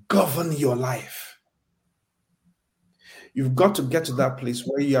govern your life. You've got to get to that place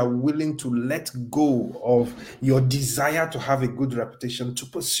where you are willing to let go of your desire to have a good reputation to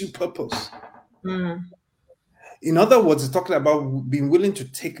pursue purpose. In other words, it's talking about being willing to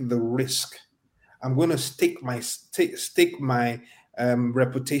take the risk. I'm going to stake my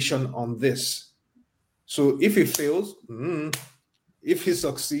reputation on this. So if he fails, if he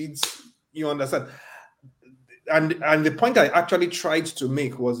succeeds, you understand. And the point I actually tried to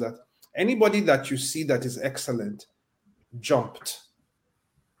make was that anybody that you see that is excellent jumped,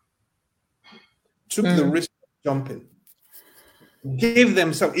 took the risk of jumping, gave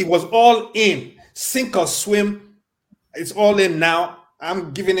themselves, it was all in, sink or swim, it's all in now,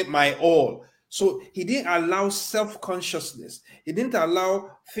 I'm giving it my all. So he didn't allow self-consciousness, he didn't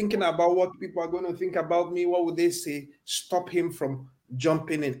allow thinking about what people are going to think about me, what would they say, stop him from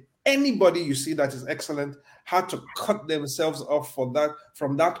jumping in. Anybody you see that is excellent had to cut themselves off from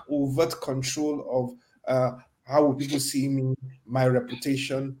that overt control of how will people see me, my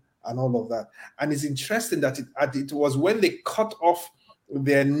reputation, and all of that. And it's interesting that it was when they cut off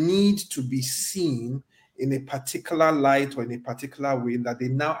their need to be seen in a particular light or in a particular way that they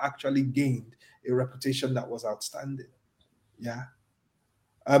now actually gained a reputation that was outstanding. Yeah.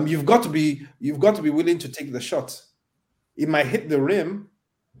 You've got to be willing to take the shot. It might hit the rim,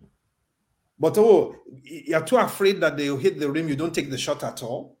 but you're too afraid that they'll hit the rim, you don't take the shot at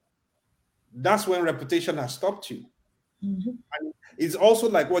all. That's when reputation has stopped you. And it's also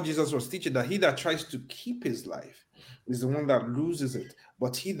like what Jesus was teaching, that he that tries to keep his life is the one that loses it.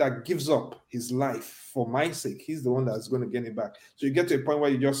 But he that gives up his life for my sake, he's the one that's going to get it back. So you get to a point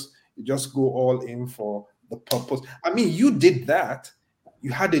where you just go all in for the purpose. I mean, you did that.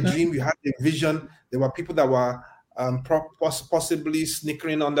 You had a dream, you had a vision. There were people that were possibly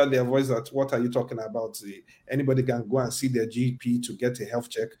snickering under their voice that, what are you talking about? Anybody can go and see their GP to get a health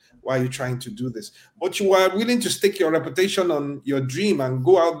check. Why are you trying to do this? But you are willing to stake your reputation on your dream and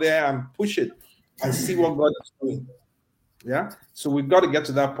go out there and push it and see what God is doing. Yeah. So we've got to get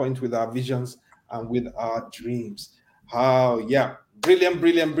to that point with our visions and with our dreams. Yeah.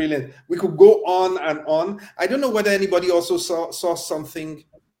 Brilliant. We could go on and on. I don't know whether anybody also saw something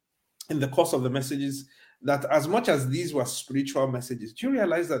in the course of the messages, that as much as these were spiritual messages, do you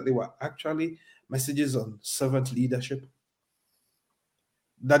realize that they were actually messages on servant leadership?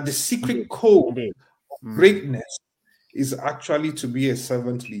 That the secret code of greatness is actually to be a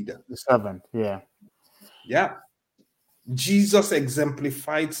servant leader. The servant, yeah. Yeah. Jesus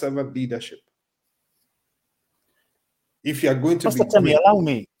exemplified servant leadership. If you are going to Pastor be Temi,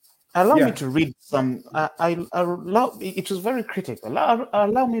 great, allow me to read some. It was very critical.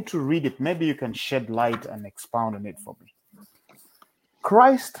 Allow me to read it. Maybe you can shed light and expound on it for me.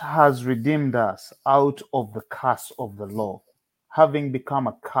 Christ has redeemed us out of the curse of the law, having become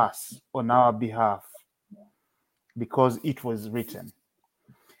a curse on our behalf, because it was written,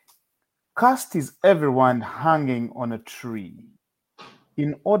 "Cursed is everyone hanging on a tree,"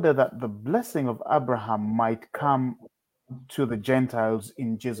 in order that the blessing of Abraham might come to the Gentiles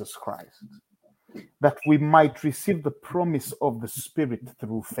in Jesus Christ, that we might receive the promise of the Spirit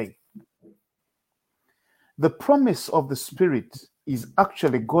through faith. The promise of the Spirit is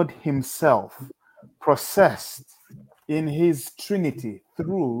actually God Himself processed in His Trinity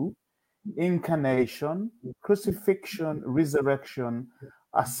through incarnation, crucifixion, resurrection,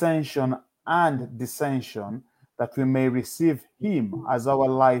 ascension, and descension, that we may receive Him as our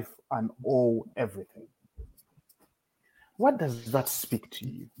life and all everything. What does that speak to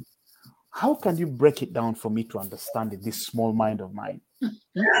you? How can you break it down for me to understand it, this small mind of mine?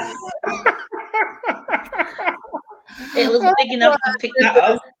 It was big enough to pick that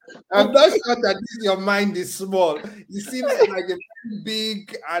up. I'm not sure that your mind is small. You seem like a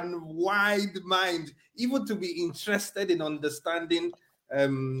big and wide mind, even to be interested in understanding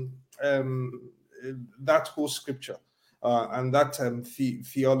that whole scripture and that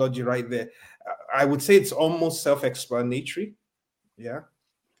theology right there. I would say it's almost self-explanatory. Yeah.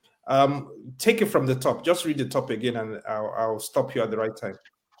 Take it from the top. Just read the top again, and I'll stop you at the right time.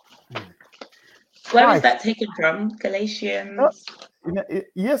 Where is that taken from? Galatians.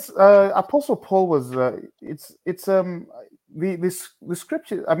 Yes, Apostle Paul was. The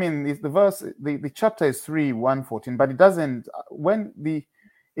scripture. I mean, the verse. The chapter is 3:1-14, but it doesn't.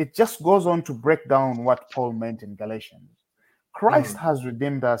 It just goes on to break down what Paul meant in Galatians. Christ has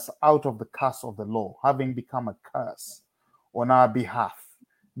redeemed us out of the curse of the law, having become a curse on our behalf,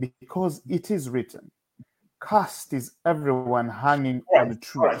 because it is written, "Cursed is everyone hanging on a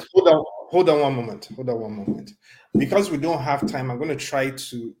tree." Right. hold on one moment. Because we don't have time, I'm going to try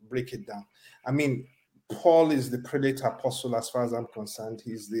to break it down. I mean, Paul is the prelate apostle as far as I'm concerned.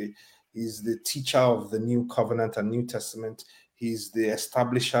 He's the teacher of the New Covenant and New Testament. He's the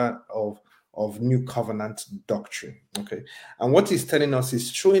establisher of New Covenant doctrine. Okay. And what he's telling us is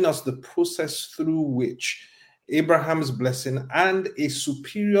showing us the process through which Abraham's blessing and a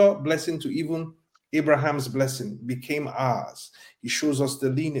superior blessing to even Abraham's blessing became ours. He shows us the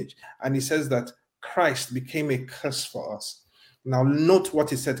lineage, and he says that Christ became a curse for us. Now, note what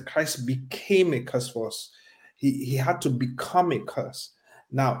he said. Christ became a curse for us. He had to become a curse.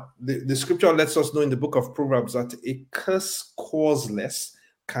 Now, the scripture lets us know in the book of Proverbs that a curse causeless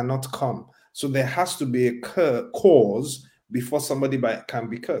cannot come. So there has to be a cause before somebody can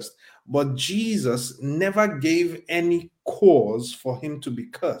be cursed. But Jesus never gave any cause for him to be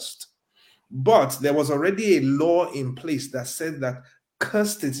cursed. But there was already a law in place that said that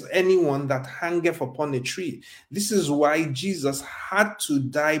cursed is anyone that hangeth upon a tree. This is why Jesus had to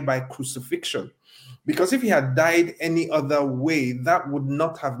die by crucifixion. Because if he had died any other way, that would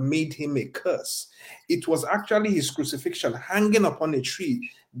not have made him a curse. It was actually his crucifixion hanging upon a tree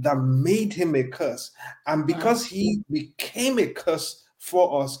that made him a curse. And because he became a curse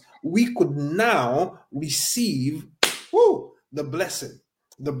for us, we could now receive the blessing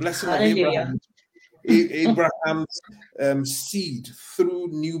Hallelujah. of Abraham's seed through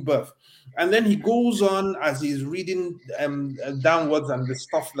new birth. And then he goes on as he's reading downwards and the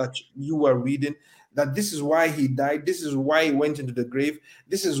stuff that you were reading, that this is why he died. This is why he went into the grave.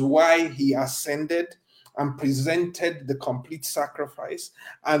 This is why he ascended and presented the complete sacrifice,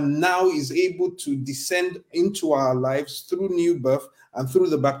 and now is able to descend into our lives through new birth and through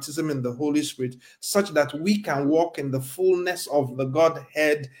the baptism in the Holy Spirit, such that we can walk in the fullness of the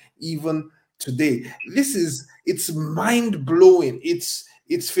Godhead even today. It's mind-blowing.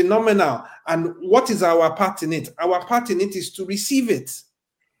 It's phenomenal. And what is our part in it? Our part in it is to receive it.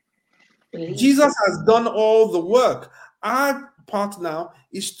 Jesus has done all the work. Our part now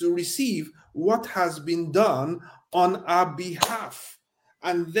is to receive what has been done on our behalf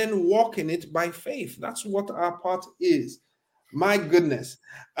and then walk in it by faith. That's what our part is. My goodness.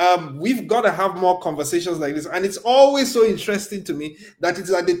 We've got to have more conversations like this. And it's always so interesting to me that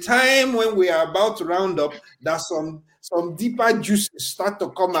it's at the time when we are about to round up that some deeper juices start to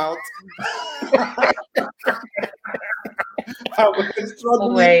come out.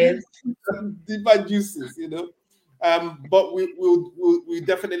 Always. Deeper juices, you know. But we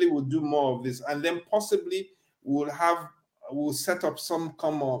definitely will do more of this, and then possibly we'll set up some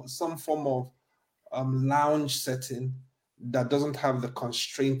form of lounge setting that doesn't have the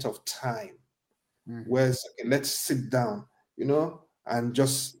constraint of time. Where let's sit down, you know, and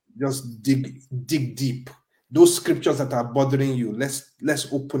just dig deep. Those scriptures that are bothering you,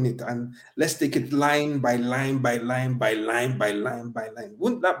 let's open it and let's take it line by line by line by line by line by line.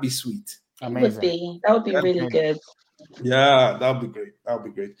 Wouldn't that be sweet? Amazing. That would be really good. Yeah, that would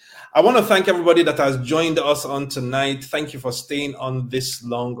be great. I want to thank everybody that has joined us on tonight. Thank you for staying on this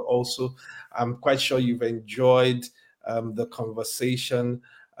long also. I'm quite sure you've enjoyed the conversation.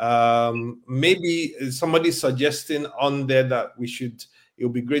 Maybe somebody suggesting on there that it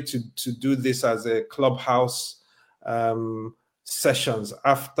would be great to do this as a clubhouse sessions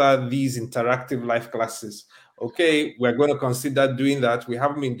after these interactive life classes. Okay, we're going to consider doing that. We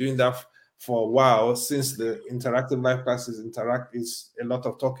haven't been doing that for a while since the interactive life classes is a lot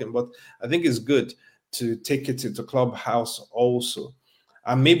of talking, but I think it's good to take it to clubhouse also,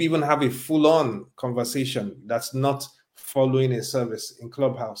 and maybe even have a full-on conversation that's not following a service in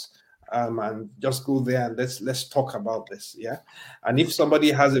clubhouse. And just go there and let's talk about this, yeah. And if somebody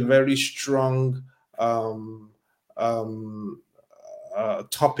has a very strong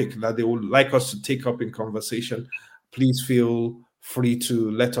topic that they would like us to take up in conversation, please feel free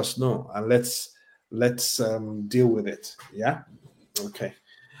to let us know, and let's deal with it, yeah. Okay.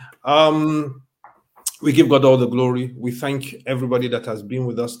 We give God all the glory. We thank everybody that has been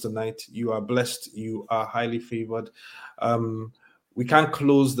with us tonight. You are blessed. You are highly favored. We can't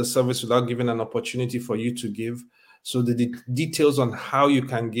close the service without giving an opportunity for you to give. So the details on how you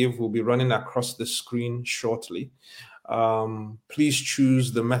can give will be running across the screen shortly. Please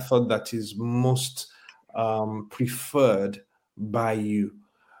choose the method that is most preferred by you.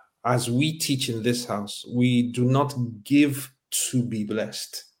 As we teach in this house, we do not give to be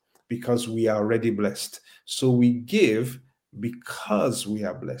blessed because we are already blessed. So we give because we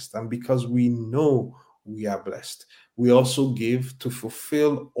are blessed and because we know we are blessed. We also give to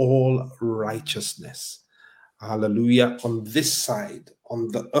fulfill all righteousness. Hallelujah. On this side, on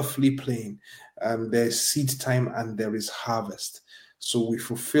the earthly plane, there's seed time and there is harvest. So we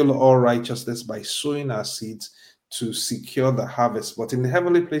fulfill all righteousness by sowing our seeds to secure the harvest. But in the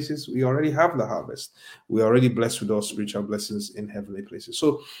heavenly places, we already have the harvest. We are already blessed with all spiritual blessings in heavenly places.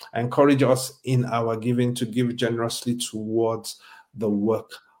 So I encourage us in our giving to give generously towards the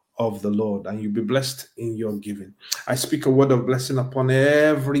work of the Lord, and you'll be blessed in your giving. I speak a word of blessing upon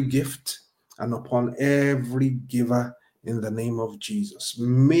every gift and upon every giver in the name of Jesus.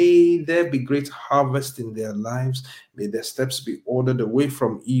 May there be great harvest in their lives. May their steps be ordered away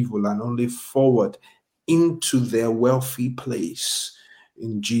from evil and only forward into their wealthy place.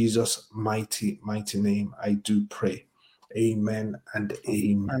 In Jesus' mighty name, I do pray. Amen and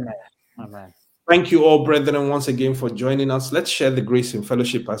amen. Amen. Thank you all, brethren, once again for joining us. Let's share the grace in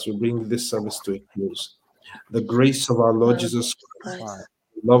fellowship as we bring this service to a close. The grace of our Lord Jesus Christ,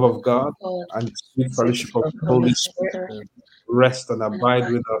 the love of God, and the sweet fellowship of the Holy Spirit rest and abide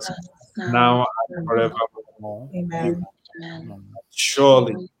with us now and forevermore. Amen.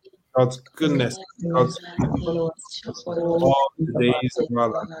 Surely, God's goodness, God's all the days of our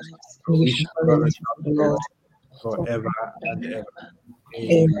lives, we shall dwell in the Lord forever and ever.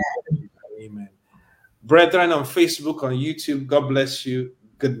 Amen. Amen. Brethren on Facebook, on YouTube, God bless you.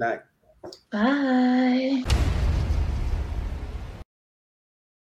 Good night. Bye.